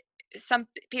 some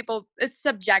people, it's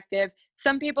subjective.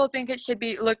 Some people think it should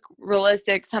be look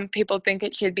realistic. Some people think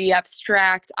it should be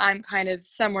abstract. I'm kind of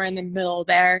somewhere in the middle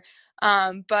there.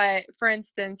 But for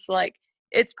instance, like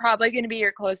it's probably going to be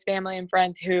your close family and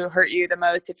friends who hurt you the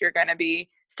most if you're going to be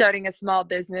starting a small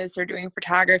business or doing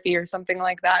photography or something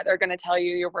like that. They're going to tell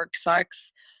you your work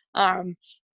sucks. Um,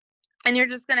 and you're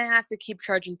just going to have to keep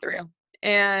trudging through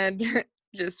and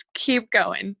just keep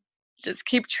going, just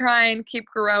keep trying, keep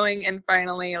growing, and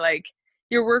finally like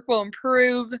your work will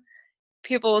improve,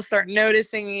 people will start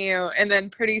noticing you, and then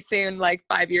pretty soon, like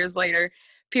 5 years later,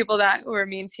 people that were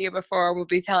mean to you before will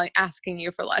be asking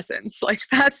you for lessons. Like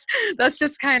that's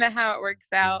just kind of how it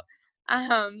works out.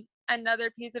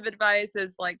 Another piece of advice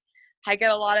is like I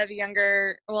get a lot of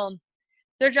younger, well,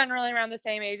 they're generally around the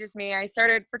same age as me. I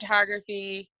started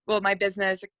photography, well, my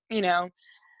business,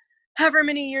 however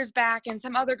many years back, and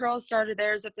some other girls started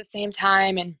theirs at the same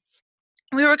time. And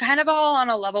we were kind of all on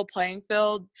a level playing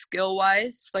field skill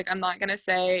wise. Like, I'm not going to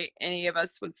say any of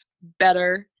us was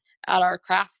better at our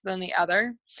craft than the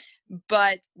other,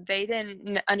 but they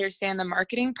didn't understand the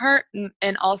marketing part.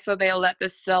 And also, they let the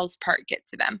sales part get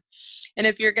to them. And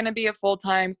if you're going to be a full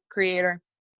time creator,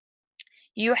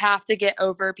 you have to get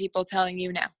over people telling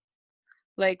you no.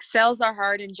 Like sales are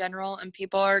hard in general, and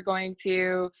people are going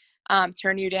to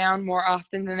turn you down more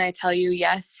often than they tell you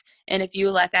yes. And if you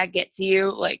let that get to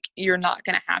you, like you're not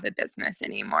going to have a business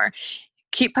anymore.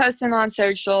 Keep posting on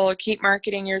social, keep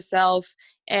marketing yourself,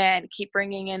 and keep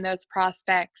bringing in those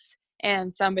prospects,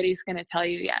 and somebody's going to tell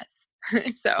you yes.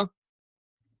 So,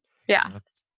 yeah.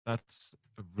 That's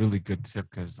a really good tip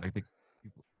because I think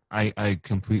I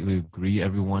completely agree.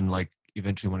 Everyone like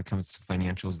eventually when it comes to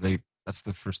financials, that's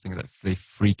the first thing that they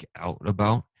freak out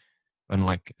about. And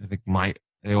like I think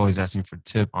they always ask me for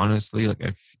tip. Honestly, like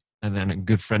if and then a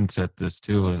good friend said this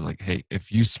too. Like, hey,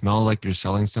 if you smell like you're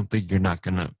selling something, you're not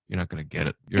gonna get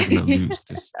it. You're gonna lose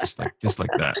just like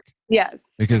that. Yes.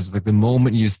 Because like the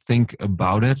moment you think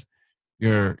about it,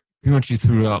 you're pretty much you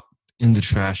threw out in the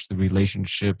trash the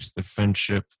relationships, the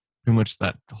friendship, pretty much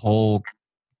that whole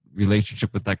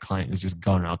relationship with that client is just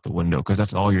gone out the window because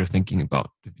that's all you're thinking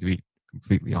about, to be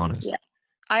completely honest. Yeah.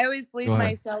 I always Go leave my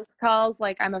ahead. sales calls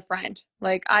like I'm a friend.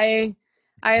 Like I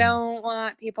don't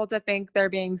want people to think they're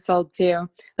being sold to.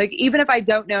 Like even if I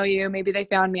don't know you, maybe they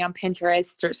found me on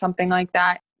Pinterest or something like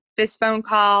that. This phone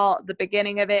call, the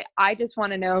beginning of it, I just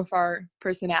want to know if our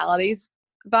personalities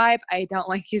vibe. I don't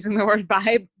like using the word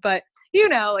vibe, but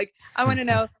like I want to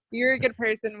know you're a good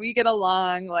person, we get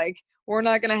along, like we're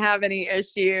not going to have any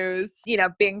issues,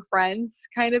 being friends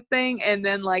kind of thing. And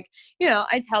then like,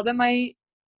 I tell them my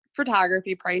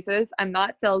photography prices. I'm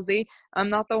not salesy.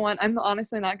 I'm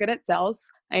honestly not good at sales.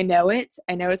 I know it.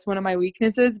 I know it's one of my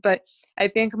weaknesses, but I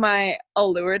think my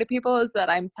allure to people is that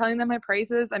I'm telling them my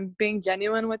prices. I'm being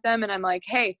genuine with them. And I'm like,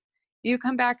 hey, you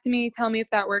come back to me, tell me if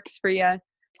that works for you.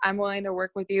 I'm willing to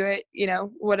work with you at,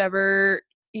 whatever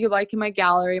you like in my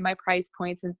gallery, my price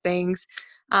points and things.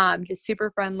 Just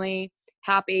super friendly,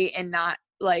 happy, and not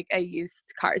like a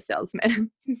used car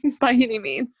salesman by any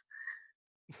means.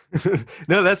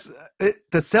 No,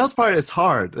 the sales part is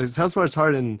hard. The sales part is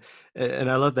hard, and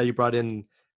I love that you brought in.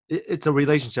 It's a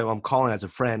relationship. I'm calling as a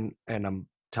friend, and I'm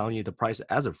telling you the price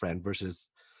as a friend versus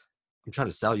I'm trying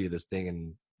to sell you this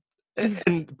thing,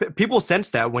 and people sense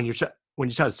that when you try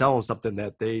to sell them something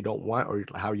that they don't want or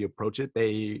how you approach it,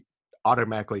 they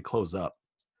automatically close up.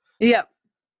 Yep.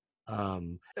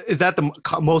 Um, is that the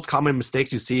most common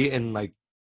mistakes you see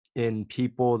in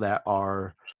people that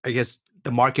are, I guess,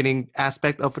 the marketing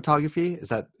aspect of photography? Is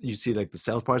that you see like the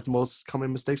sales part is the most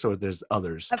common mistakes, or there's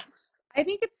others? I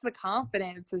think it's the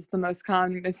confidence is the most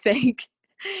common mistake,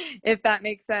 if that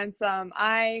makes sense.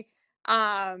 I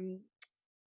um,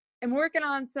 am working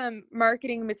on some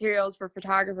marketing materials for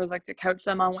photographers, like to coach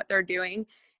them on what they're doing.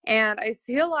 And I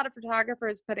see a lot of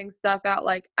photographers putting stuff out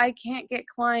like, I can't get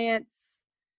clients,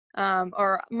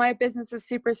 or my business is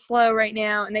super slow right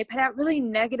now. And they put out really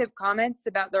negative comments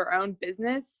about their own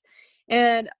business.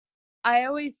 And I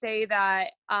always say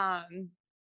that,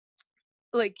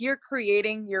 like, you're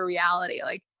creating your reality.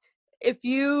 Like, if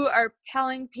you are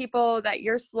telling people that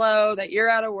you're slow, that you're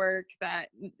out of work, that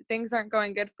things aren't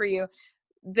going good for you,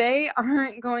 they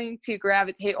aren't going to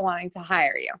gravitate wanting to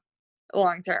hire you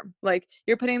long term. Like,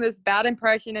 you're putting this bad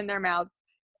impression in their mouth,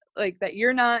 like that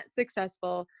you're not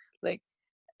successful. Like,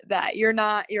 that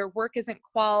your work isn't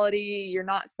quality, you're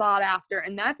not sought after.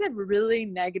 And that's a really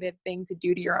negative thing to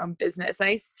do to your own business.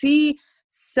 I see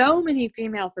so many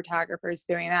female photographers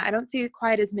doing that. I don't see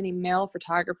quite as many male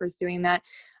photographers doing that.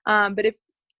 But if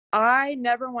I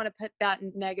never want to put that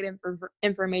negative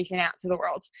information out to the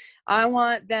world. I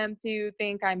want them to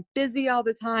think I'm busy all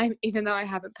the time, even though I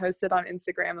haven't posted on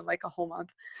Instagram in like a whole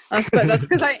month. But that's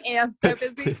because I am so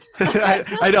busy.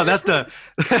 I know that's the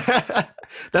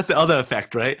that's the other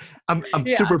effect, right? I'm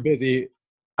Yeah. super busy.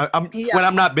 Yeah. When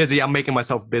I'm not busy, I'm making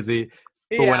myself busy.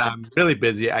 But when Yeah. I'm really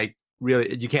busy,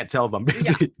 you can't tell if I'm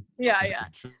busy. Yeah.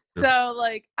 So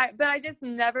like, but I just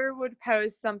never would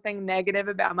post something negative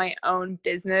about my own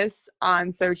business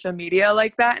on social media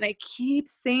like that. And I keep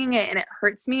seeing it and it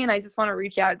hurts me. And I just want to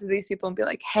reach out to these people and be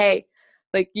like, hey,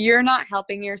 like you're not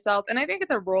helping yourself. And I think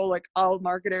it's a rule like all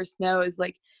marketers know is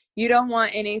like, you don't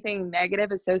want anything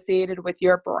negative associated with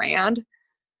your brand.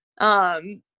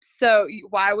 So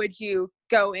why would you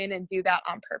go in and do that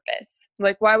on purpose?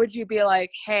 Like, why would you be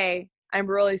like, hey, I'm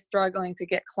really struggling to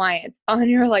get clients on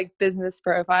your like business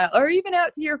profile or even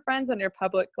out to your friends on your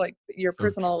public, like your So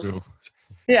personal. true.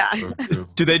 Yeah. So true.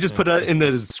 Do they just put it in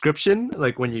the description?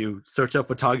 Like when you search up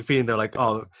photography and they're like,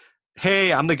 oh,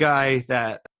 hey, I'm the guy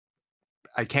that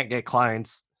I can't get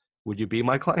clients. Would you be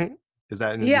my client? Is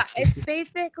that in the Yeah. description? It's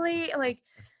basically like,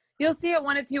 you'll see it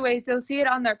one of two ways. You'll see it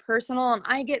on their personal, and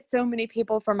I get so many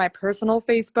people from my personal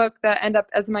Facebook that end up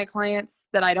as my clients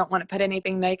that I don't want to put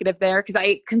anything negative there because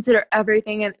I consider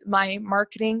everything in my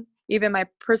marketing, even my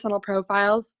personal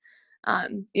profiles,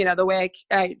 the way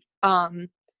I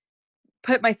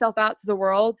put myself out to the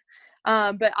world.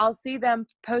 But I'll see them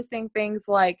posting things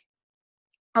like,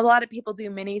 a lot of people do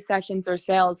mini sessions or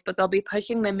sales, but they'll be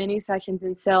pushing the mini sessions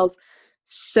and sales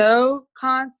so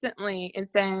constantly and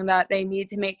saying that they need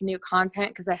to make new content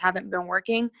because I haven't been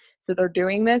working. So they're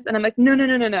doing this. And I'm like,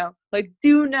 no. Like,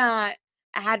 do not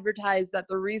advertise that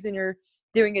the reason you're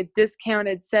doing a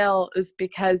discounted sale is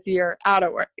because you're out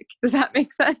of work. Does that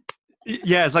make sense?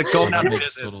 Yeah, it's like going out of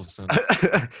makes business. total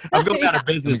sense. I'm going out Yeah. of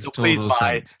business, Makes so please total buy.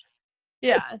 sense.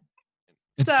 Yeah.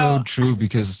 It's so true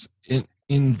because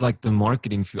in like the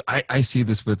marketing field, I see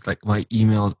this with like my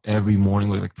emails every morning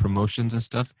with like promotions and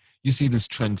stuff. You see this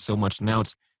trend so much now.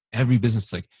 It's every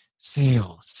business like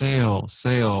sale,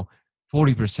 40%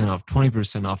 off,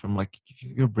 20% off. I'm like,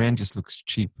 your brand just looks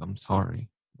cheap. I'm sorry.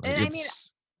 Like And I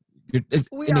mean, it's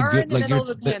we in a are in good the like middle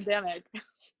of a pandemic.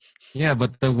 yeah,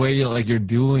 but the way you're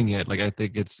doing it, like I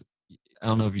think it's I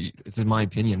don't know if it's in my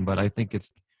opinion, but I think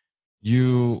it's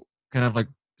you kind of like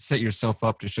set yourself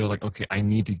up to show like, okay, I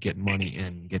need to get money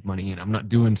in. I'm not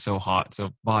doing so hot.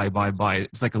 So buy.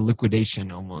 It's like a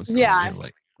liquidation almost. Yeah. You're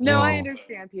like, No, I whoa.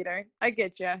 understand, Peter. I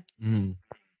get you.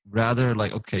 Rather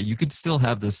like, okay, you could still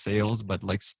have the sales, but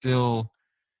like still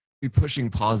be pushing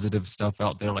positive stuff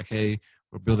out there. Like, hey,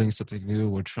 we're building something new.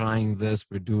 We're trying this.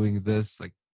 We're doing this.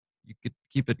 Like you could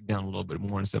keep it down a little bit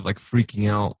more instead of like freaking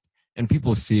out. And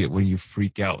people see it when you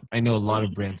freak out. I know a lot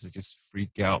of brands that just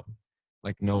freak out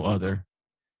like no other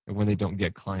when they don't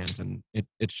get clients, and it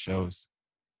shows.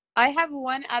 I have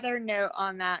one other note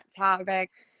on that topic.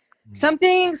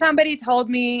 Something somebody told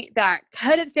me that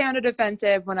could have sounded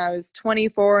offensive when I was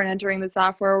 24 and entering the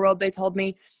software world. They told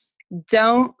me,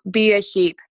 don't be a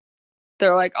sheep.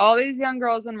 They're like, all these young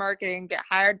girls in marketing get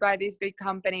hired by these big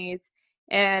companies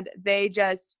and they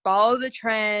just follow the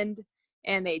trend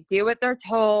and they do what they're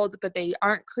told, but they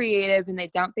aren't creative and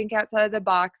they don't think outside of the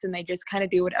box and they just kind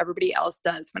of do what everybody else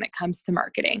does when it comes to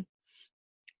marketing.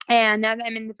 And now that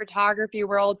I'm in the photography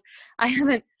world, I'm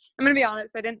going to be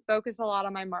honest, I didn't focus a lot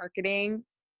on my marketing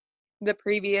the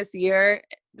previous year.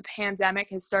 The pandemic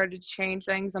has started to change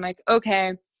things. I'm like,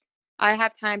 okay, I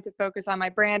have time to focus on my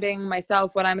branding,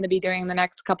 myself, what I'm going to be doing in the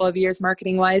next couple of years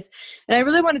marketing wise. And I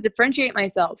really want to differentiate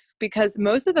myself because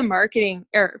most of the marketing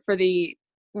for the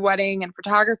wedding and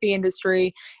photography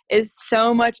industry is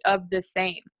so much of the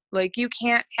same. Like you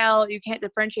can't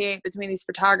differentiate between these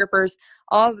photographers.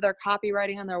 All of their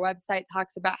copywriting on their website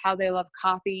talks about how they love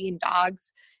coffee and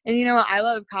dogs. And you know what? I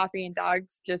love coffee and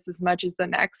dogs just as much as the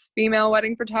next female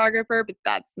wedding photographer, but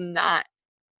that's not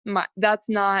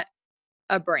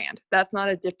a brand. That's not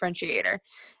a differentiator.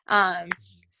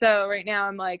 So right now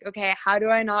I'm like, okay, how do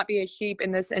I not be a sheep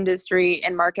in this industry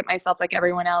and market myself like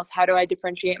everyone else? How do I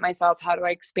differentiate myself? How do I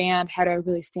expand? How do I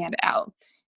really stand out?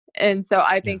 And so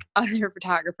I think other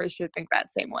photographers should think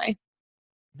that same way.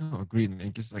 No, agreed.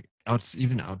 And just like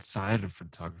even outside of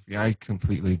photography, I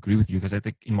completely agree with you because I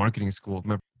think in marketing school,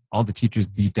 remember all the teachers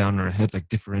beat down our heads like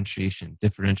differentiation.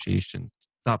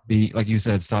 Stop being, like you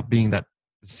said, stop being that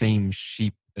same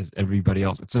sheep as everybody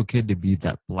else. It's okay to be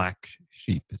that black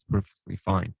sheep. It's perfectly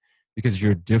fine. because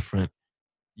you're different,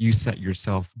 you set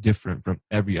yourself different from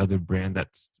every other brand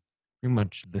that's pretty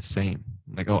much the same.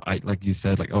 Like, oh, I like you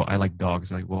said, like, oh, I like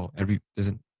dogs. Like, well,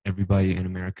 doesn't everybody in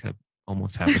America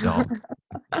almost have a dog?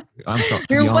 I'm sorry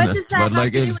to be What does honest, that but have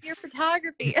like to do it, with your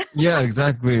photography? yeah,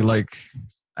 exactly. Like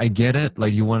I get it.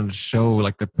 Like you want to show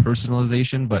like the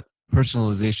personalization, but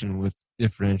personalization with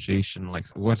differentiation. Like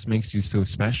what makes you so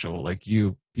special? Like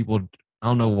you people, I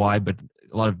don't know why, but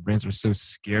a lot of brands are so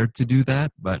scared to do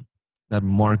that. But that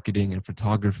marketing and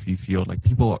photography field, like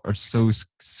people are so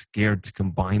scared to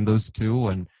combine those two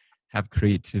and have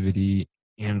creativity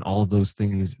and all those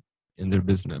things in their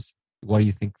business. Why do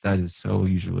you think that is so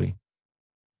usually?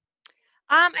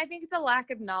 I think it's a lack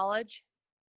of knowledge,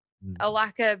 a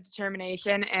lack of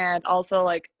determination, and also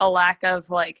like a lack of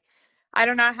like, I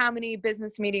don't know how many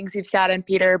business meetings you've sat in,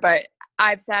 Peter, but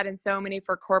I've sat in so many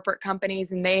for corporate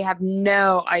companies and they have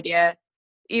no idea.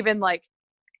 Even like,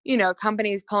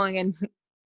 companies pulling in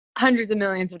hundreds of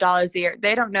millions of dollars a year,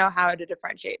 they don't know how to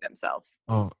differentiate themselves.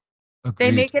 Oh, They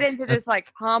agreed. make it into this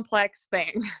like complex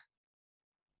thing.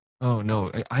 Oh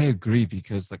no, I agree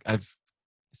because like I've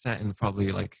sat in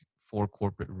probably like four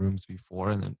corporate rooms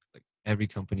before, and then like every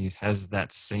company has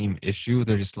that same issue.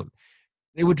 They're just like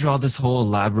they would draw this whole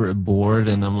elaborate board,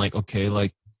 and I'm like, okay,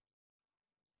 like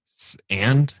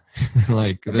and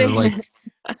like they're like,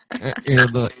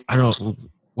 the I don't.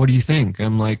 What do you think?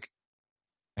 I'm like,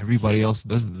 everybody else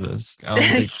does this. I don't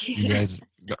think you guys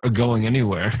are going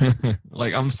anywhere.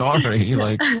 Like, I'm sorry.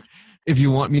 Like, if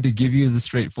you want me to give you the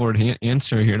straightforward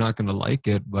answer, you're not going to like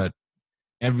it, but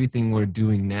everything we're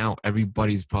doing now,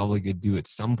 everybody's probably going to do at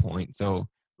some point. So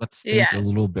let's think a Yeah.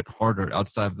 little bit harder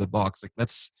outside of the box. Like,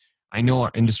 I know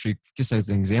our industry, just as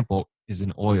an example, is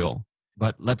in oil,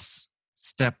 but let's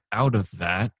step out of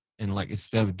that. And like,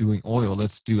 instead of doing oil,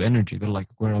 let's do energy. They're like,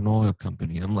 we're an oil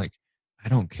company. I'm like, I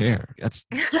don't care. It's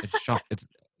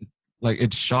like,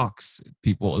 it shocks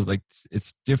people. It's like,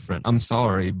 it's different. I'm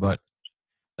sorry, but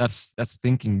that's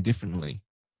thinking differently.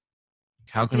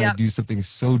 How can I Yep. do something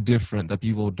so different that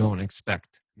people don't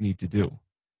expect me to do?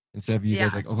 Instead of you Yeah.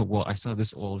 guys like, oh well, I saw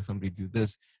this oil company do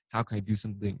this. How can I do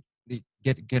something?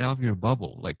 Get out of your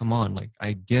bubble. Like, come on. Like,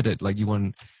 I get it. Like,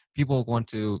 people want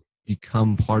to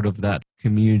become part of that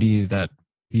community, that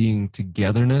being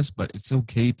togetherness, but it's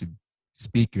okay to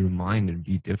speak your mind and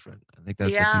be different. I think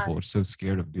that's what Yeah. people are so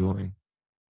scared of doing.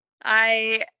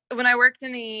 When I worked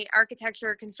in the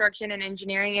architecture, construction, and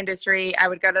engineering industry, I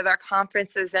would go to their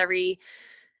conferences every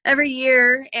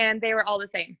year, and they were all the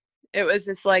same. It was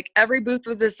just like every booth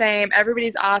was the same.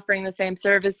 Everybody's offering the same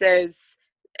services,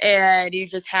 and you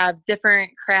just have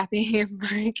different crappy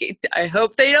markets. I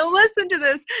hope they don't listen to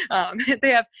this.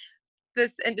 They have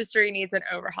this industry needs an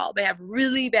overhaul. They have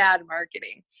really bad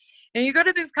marketing, and you go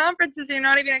to these conferences, and you're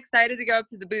not even excited to go up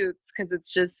to the booths because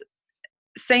it's just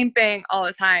same thing all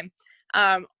the time.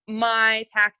 My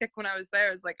tactic when I was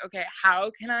there was like, okay,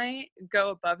 how can I go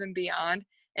above and beyond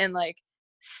and like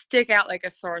stick out like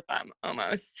a sore thumb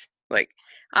almost? Like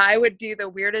I would do the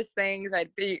weirdest things.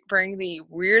 Bring the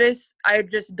weirdest.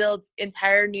 I'd just build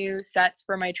entire new sets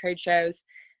for my trade shows.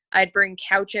 I'd bring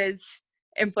couches,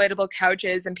 inflatable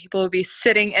couches, and people would be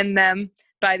sitting in them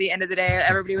by the end of the day.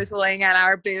 Everybody was laying at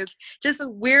our booth. Just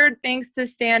weird things to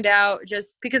stand out,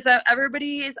 just because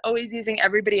everybody is always using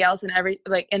everybody else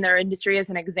in their industry as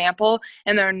an example,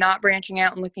 and they're not branching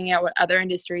out and looking at what other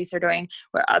industries are doing,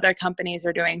 what other companies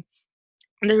are doing.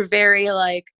 And they're very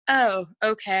like, oh,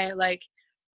 okay, like,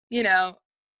 you know,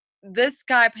 this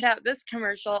guy put out this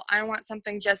commercial. I want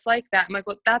something just like that. I'm like,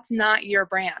 well, that's not your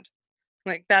brand.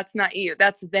 Like, that's not you.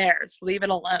 That's theirs. Leave it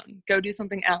alone. Go do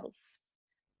something else.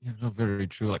 Yeah, no, very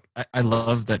true. Like, I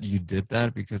love that you did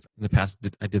that because in the past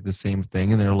I did the same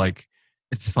thing, and they're like,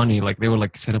 it's funny. Like, they would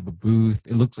like set up a booth.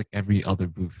 It looks like every other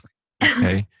booth. Like,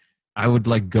 okay, I would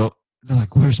like go. They're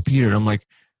like, where's Peter? I'm like,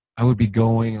 I would be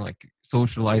going like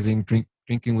socializing,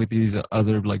 drinking with these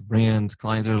other like brands,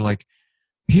 clients are like,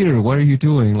 Peter, what are you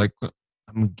doing? Like,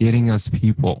 I'm getting us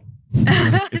people.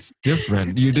 Like, it's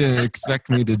different. You didn't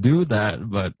expect me to do that,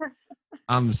 but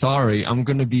I'm sorry. I'm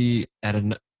gonna be at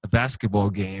a basketball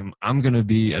game. I'm gonna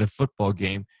be at a football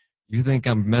game. You think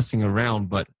I'm messing around,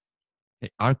 but hey,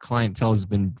 our clientele has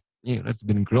been, it's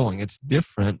been growing. It's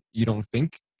different. You don't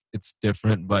think it's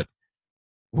different, but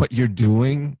what you're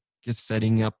doing, just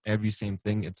setting up every same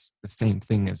thing, it's the same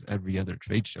thing as every other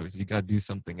trade show. So you gotta do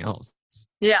something else.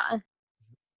 Yeah.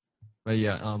 But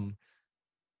yeah,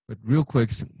 but real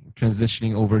quick,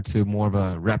 transitioning over to more of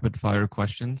a rapid fire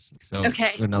questions. So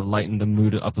Okay. we're gonna lighten the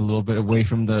mood up a little bit away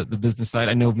from the business side.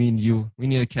 I know me and you, we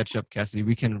need to catch up, Cassie.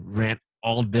 We can rant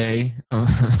all day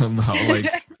about like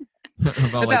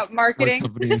about like About our marketing.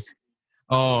 companies.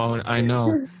 Oh, I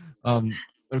know.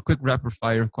 A quick rapid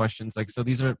fire questions. Like, so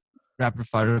these are rapid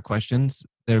fire questions.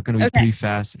 They're going to be Okay. pretty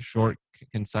fast, short,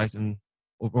 concise, and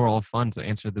overall fun to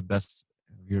answer the best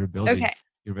of your ability. Okay.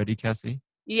 You ready, Cassie?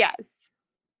 Yes.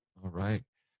 All right.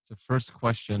 So, first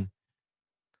question: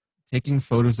 taking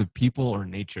photos of people or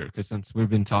nature? Because since we've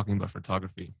been talking about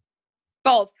photography,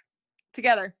 Both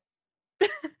together.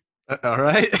 All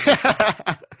right.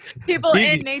 People in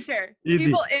Easy. nature. Easy.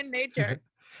 People in nature.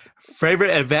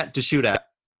 Favorite event to shoot at?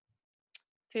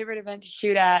 Favorite event to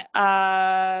shoot at?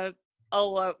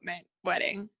 Elopement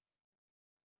wedding.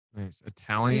 nice.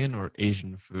 Italian or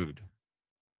Asian food?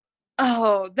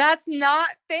 Oh, that's not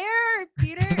fair,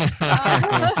 Peter.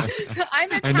 I'm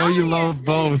I know you Italian. love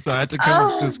both, so I had to come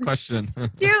up with this question.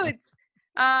 Cute.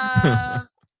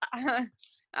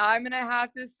 I'm gonna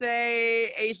have to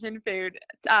say Asian food,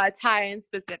 Thai in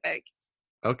specific.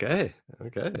 Okay.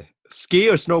 Ski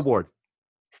or snowboard?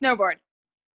 Snowboard.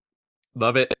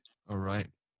 Love it. All right.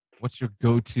 What's your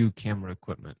go-to camera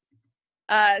equipment?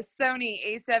 Sony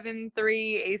A7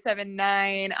 III, A7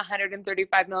 9,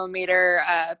 135 millimeter,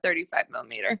 35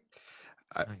 millimeter.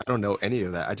 I Nice. don't know any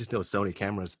of that. I just know Sony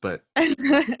cameras, but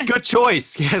good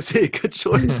choice. Yes, good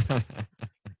choice.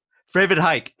 Favorite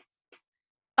hike?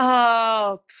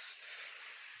 Oh,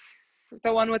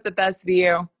 the one with the best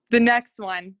view. The next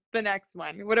one.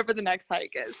 Whatever the next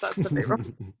hike is, that's the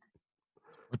favorite.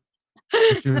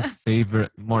 What's your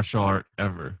favorite martial art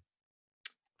ever?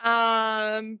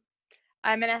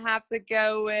 I'm gonna have to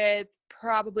go with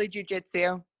probably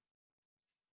jujitsu.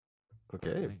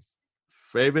 Okay. Nice.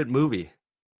 Favorite movie?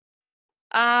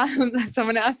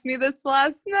 Someone asked me this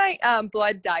last night.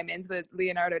 Blood Diamonds with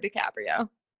Leonardo DiCaprio.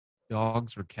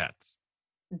 Dogs or cats?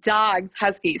 Dogs,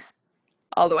 huskies,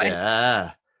 all the way.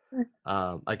 Yeah.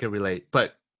 I can relate,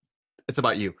 but it's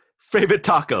about you. Favorite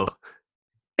taco?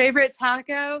 Favorite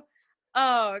taco?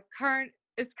 Oh,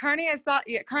 it's carne asada.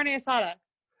 Yeah, carne asada.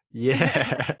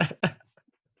 Yeah.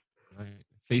 Right.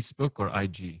 Facebook or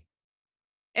IG?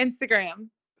 Instagram.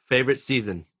 Favorite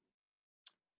season?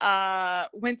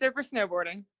 Winter for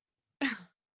snowboarding.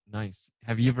 Nice.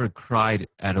 Have you ever cried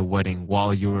at a wedding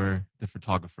while you were the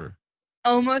photographer?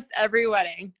 Almost every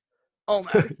wedding.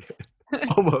 Almost.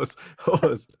 Almost.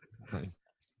 Nice.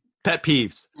 Pet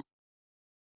peeves?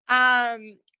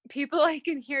 People I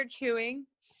can hear chewing.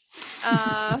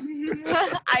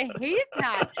 I hate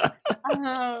that.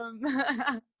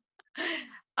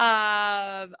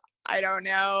 I don't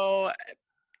know.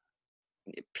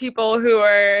 People who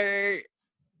are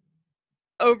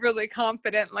overly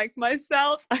confident like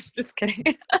myself. I'm just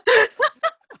kidding.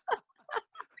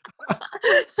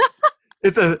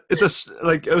 It's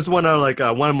like it was one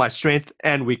of my strengths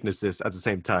and weaknesses at the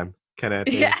same time kind of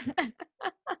thing. Yeah.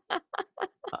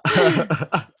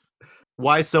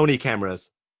 Why Sony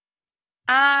cameras?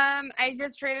 I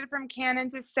just traded from Canon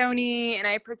to Sony, and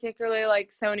I particularly like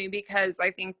Sony because I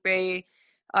think they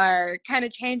are kind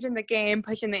of changing the game,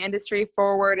 pushing the industry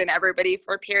forward, and everybody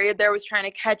for a period there was trying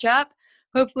to catch up.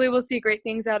 Hopefully we'll see great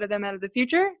things out of them out of the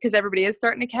future because everybody is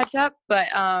starting to catch up. But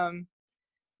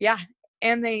yeah,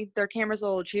 and their camera's a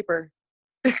little cheaper,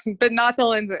 but not the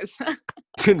lenses.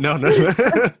 No.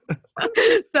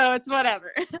 So it's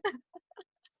whatever.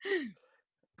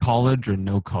 College or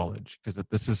no college? Because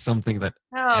this is something that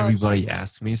everybody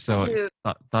asks me, so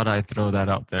thought I'd throw that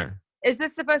out there. Is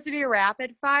this supposed to be a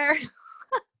rapid fire?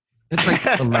 It's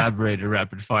like elaborated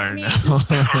rapid fire now.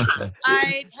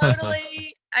 I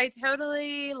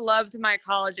totally loved my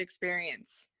college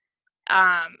experience.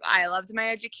 I loved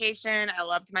my education. I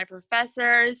loved my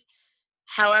professors.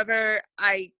 However,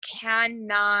 I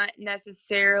cannot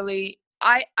necessarily.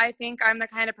 I think I'm the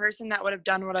kind of person that would have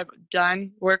done what I've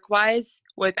done work-wise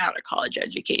without a college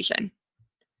education.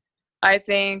 I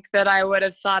think that I would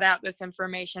have sought out this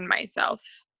information myself.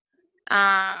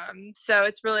 So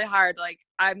it's really hard. Like,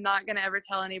 I'm not going to ever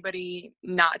tell anybody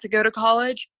not to go to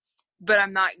college, but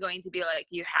I'm not going to be like,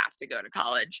 you have to go to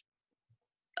college.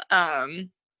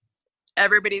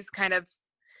 Everybody's kind of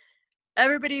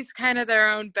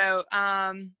their own boat.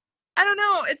 I don't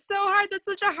know. It's so hard. That's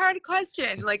such a hard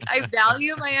question. Like, I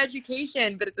value my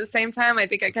education, but at the same time, I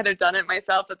think I could have done it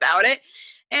myself without it.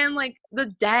 And like the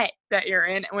debt that you're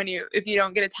in if you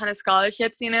don't get a ton of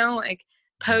scholarships, like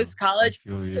post college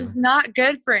is not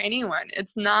good for anyone.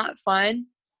 It's not fun,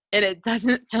 and it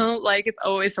doesn't feel like it's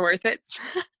always worth it.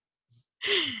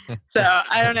 So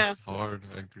I don't know. It's hard.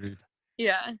 I agree.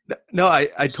 Yeah. No, I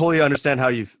totally understand how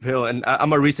you feel, and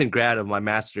I'm a recent grad of my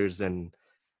master's, and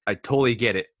I totally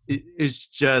get it. It's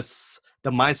just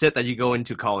the mindset that you go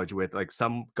into college with. Like,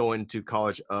 some go into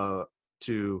college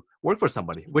to work for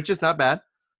somebody, which is not bad.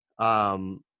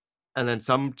 and then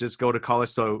some just go to college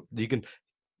so you can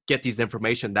get these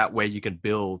information. That way you can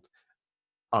build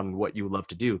on what you love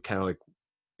to do, kind of like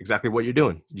exactly what you're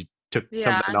doing. You took some of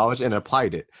that Yeah. knowledge and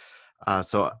applied it.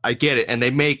 So I get it. And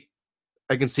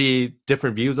I can see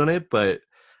different views on it, but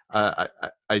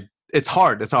it's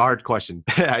hard. It's a hard question.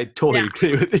 I totally Yeah.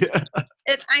 agree with you.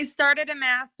 I started a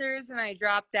master's and I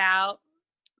dropped out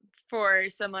for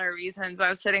similar reasons. I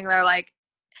was sitting there like,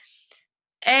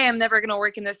 A, I'm never going to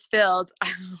work in this field.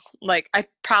 Like, I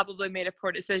probably made a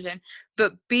poor decision.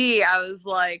 But B, I was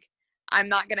like, I'm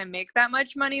not going to make that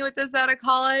much money with this out of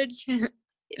college.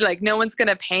 Like, no one's going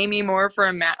to pay me more for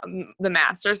the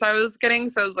master's I was getting.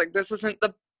 So I was like, this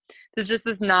just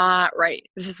is not right.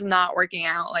 This is not working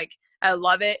out. Like, I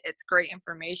love it. It's great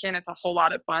information. It's a whole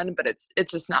lot of fun, but it's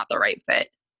just not the right fit.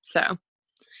 So,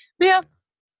 yeah.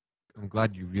 I'm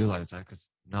glad you realized that, because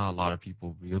not a lot of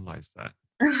people realize that.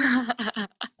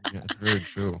 Yeah, it's very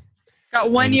true.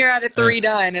 Got 1 And, year out of 3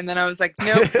 done, and then I was like,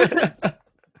 nope.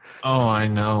 Oh, I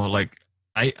know. Like,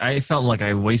 I felt like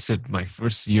I wasted my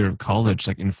first year of college,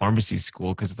 like in pharmacy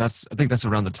school, because I think that's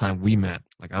around the time we met.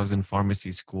 Like, I was in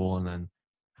pharmacy school, and then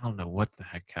I don't know what the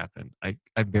heck happened.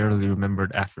 I barely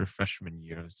remembered after freshman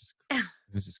year. It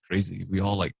was just crazy. We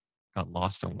all like got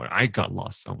lost somewhere. I got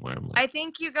lost somewhere. I'm like, I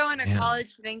think you go into man.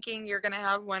 college thinking you're going to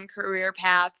have one career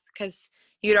path because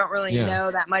you don't really Yeah. know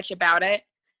that much about it.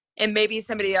 And maybe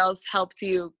somebody else helped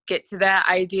you get to that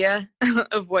idea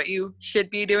of what you should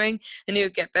be doing. And you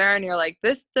get there and you're like,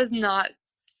 this does not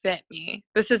fit me.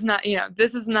 This is not,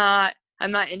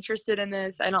 I'm not interested in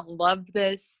this. I don't love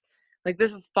this. Like,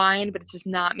 this is fine, but it's just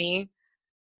not me.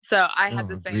 So I had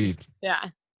the same. Agreed. Yeah.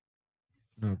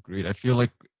 No, agreed. I feel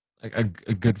like a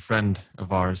good friend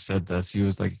of ours said this. He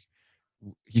was like,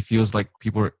 he feels like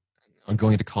people are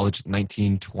going to college at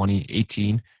 19, 20,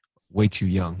 18, way too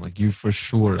young. Like, you for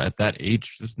sure at that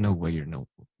age, there's no way you know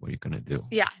what you're going to do.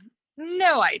 Yeah.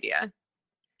 No idea.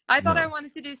 I thought I No.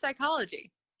 wanted to do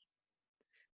psychology.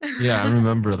 Yeah, I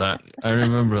remember that.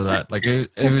 Like,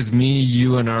 it was me,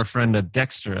 you, and our friend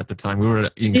Dexter at the time. We were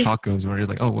eating tacos, and we were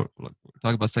like, oh, we're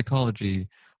talking about psychology,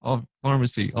 oh,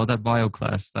 pharmacy, oh, that bio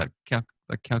class, that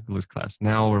calculus class.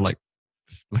 Now we're like,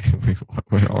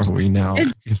 where are we now?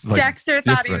 It's like Dexter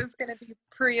thought he different. was going to be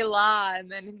pre-law,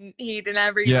 and then he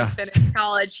never even finished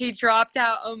college. He dropped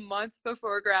out a month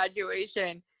before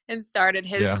graduation and started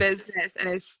his business and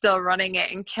is still running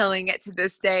it and killing it to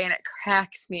this day, and it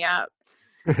cracks me up.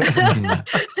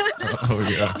 Oh,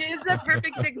 yeah. He's a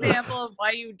perfect example of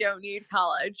why you don't need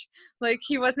college. Like,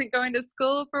 he wasn't going to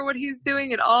school for what he's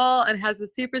doing at all and has a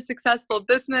super successful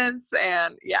business,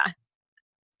 and yeah.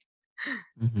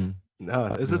 Mm-hmm.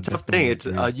 No, it's a tough thing. It's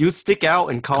you stick out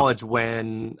in college.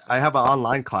 When I have an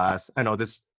online class, I know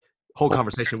this whole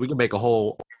conversation, we can make a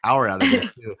whole hour out of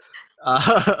it too.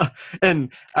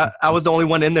 And I was the only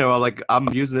one in there. Like,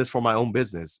 I'm using this for my own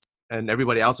business, and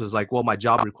everybody else was like, well, my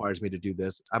job requires me to do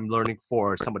this. I'm learning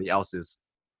for somebody else's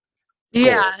goal.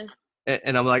 Yeah.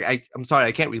 And I'm like, I'm sorry,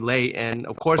 I can't relate. And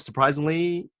of course,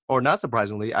 surprisingly or not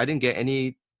surprisingly, I didn't get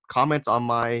any comments on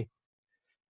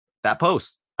that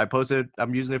post. I posted,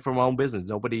 I'm using it for my own business.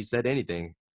 Nobody said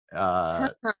anything.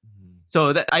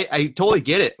 So that I totally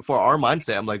get it for our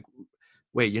mindset. I'm like,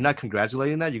 wait, you're not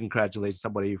congratulating that? You congratulate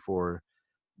somebody for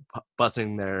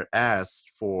busting their ass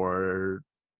for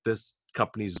this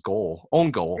company's own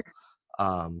goal.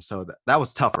 So that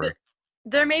was tougher.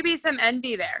 There may be some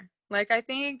envy there. Like, I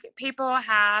think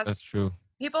That's true.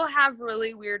 People have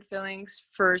really weird feelings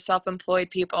for self-employed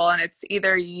people, and it's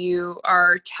either you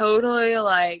are totally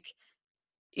like,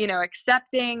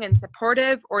 accepting and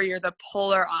supportive, or you're the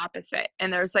polar opposite.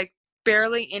 And there's like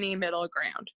barely any middle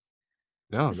ground.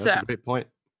 No, that's a great point.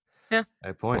 Yeah.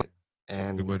 Great point.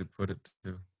 And good way to put it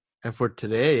too. And for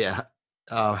today,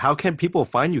 how can people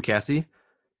find you, Cassie?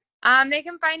 They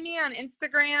can find me on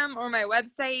Instagram or my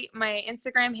website. My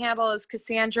Instagram handle is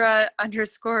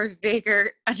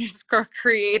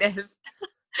Cassandra_Vagher_creative.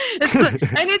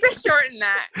 I need to shorten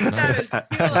that. That is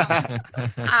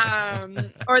too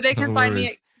long. Or they can find me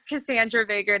at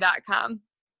CassandraVagher.com.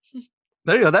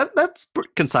 There you go. That's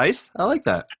concise. I like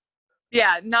that.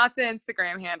 Yeah, not the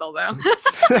Instagram handle though.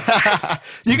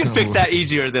 You can fix that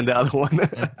easier than the other one.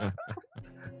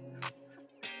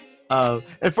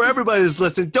 And for everybody who's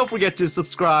listening, don't forget to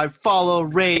subscribe, follow,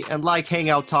 rate, and like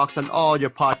Hangout Talks on all your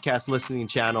podcast listening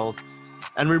channels.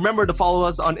 And remember to follow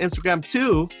us on Instagram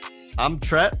too. I'm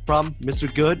Tret from Mr.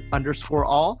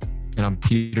 Good_all. And I'm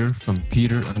Peter from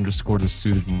Peter_the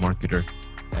Suited Marketer.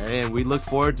 And we look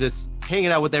forward to hanging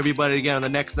out with everybody again on the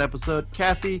next episode.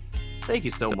 Cassie, thank you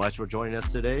so much for joining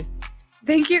us today.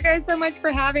 Thank you guys so much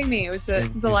for having me. It was a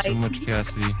delight. Thank you so much,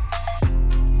 Cassie.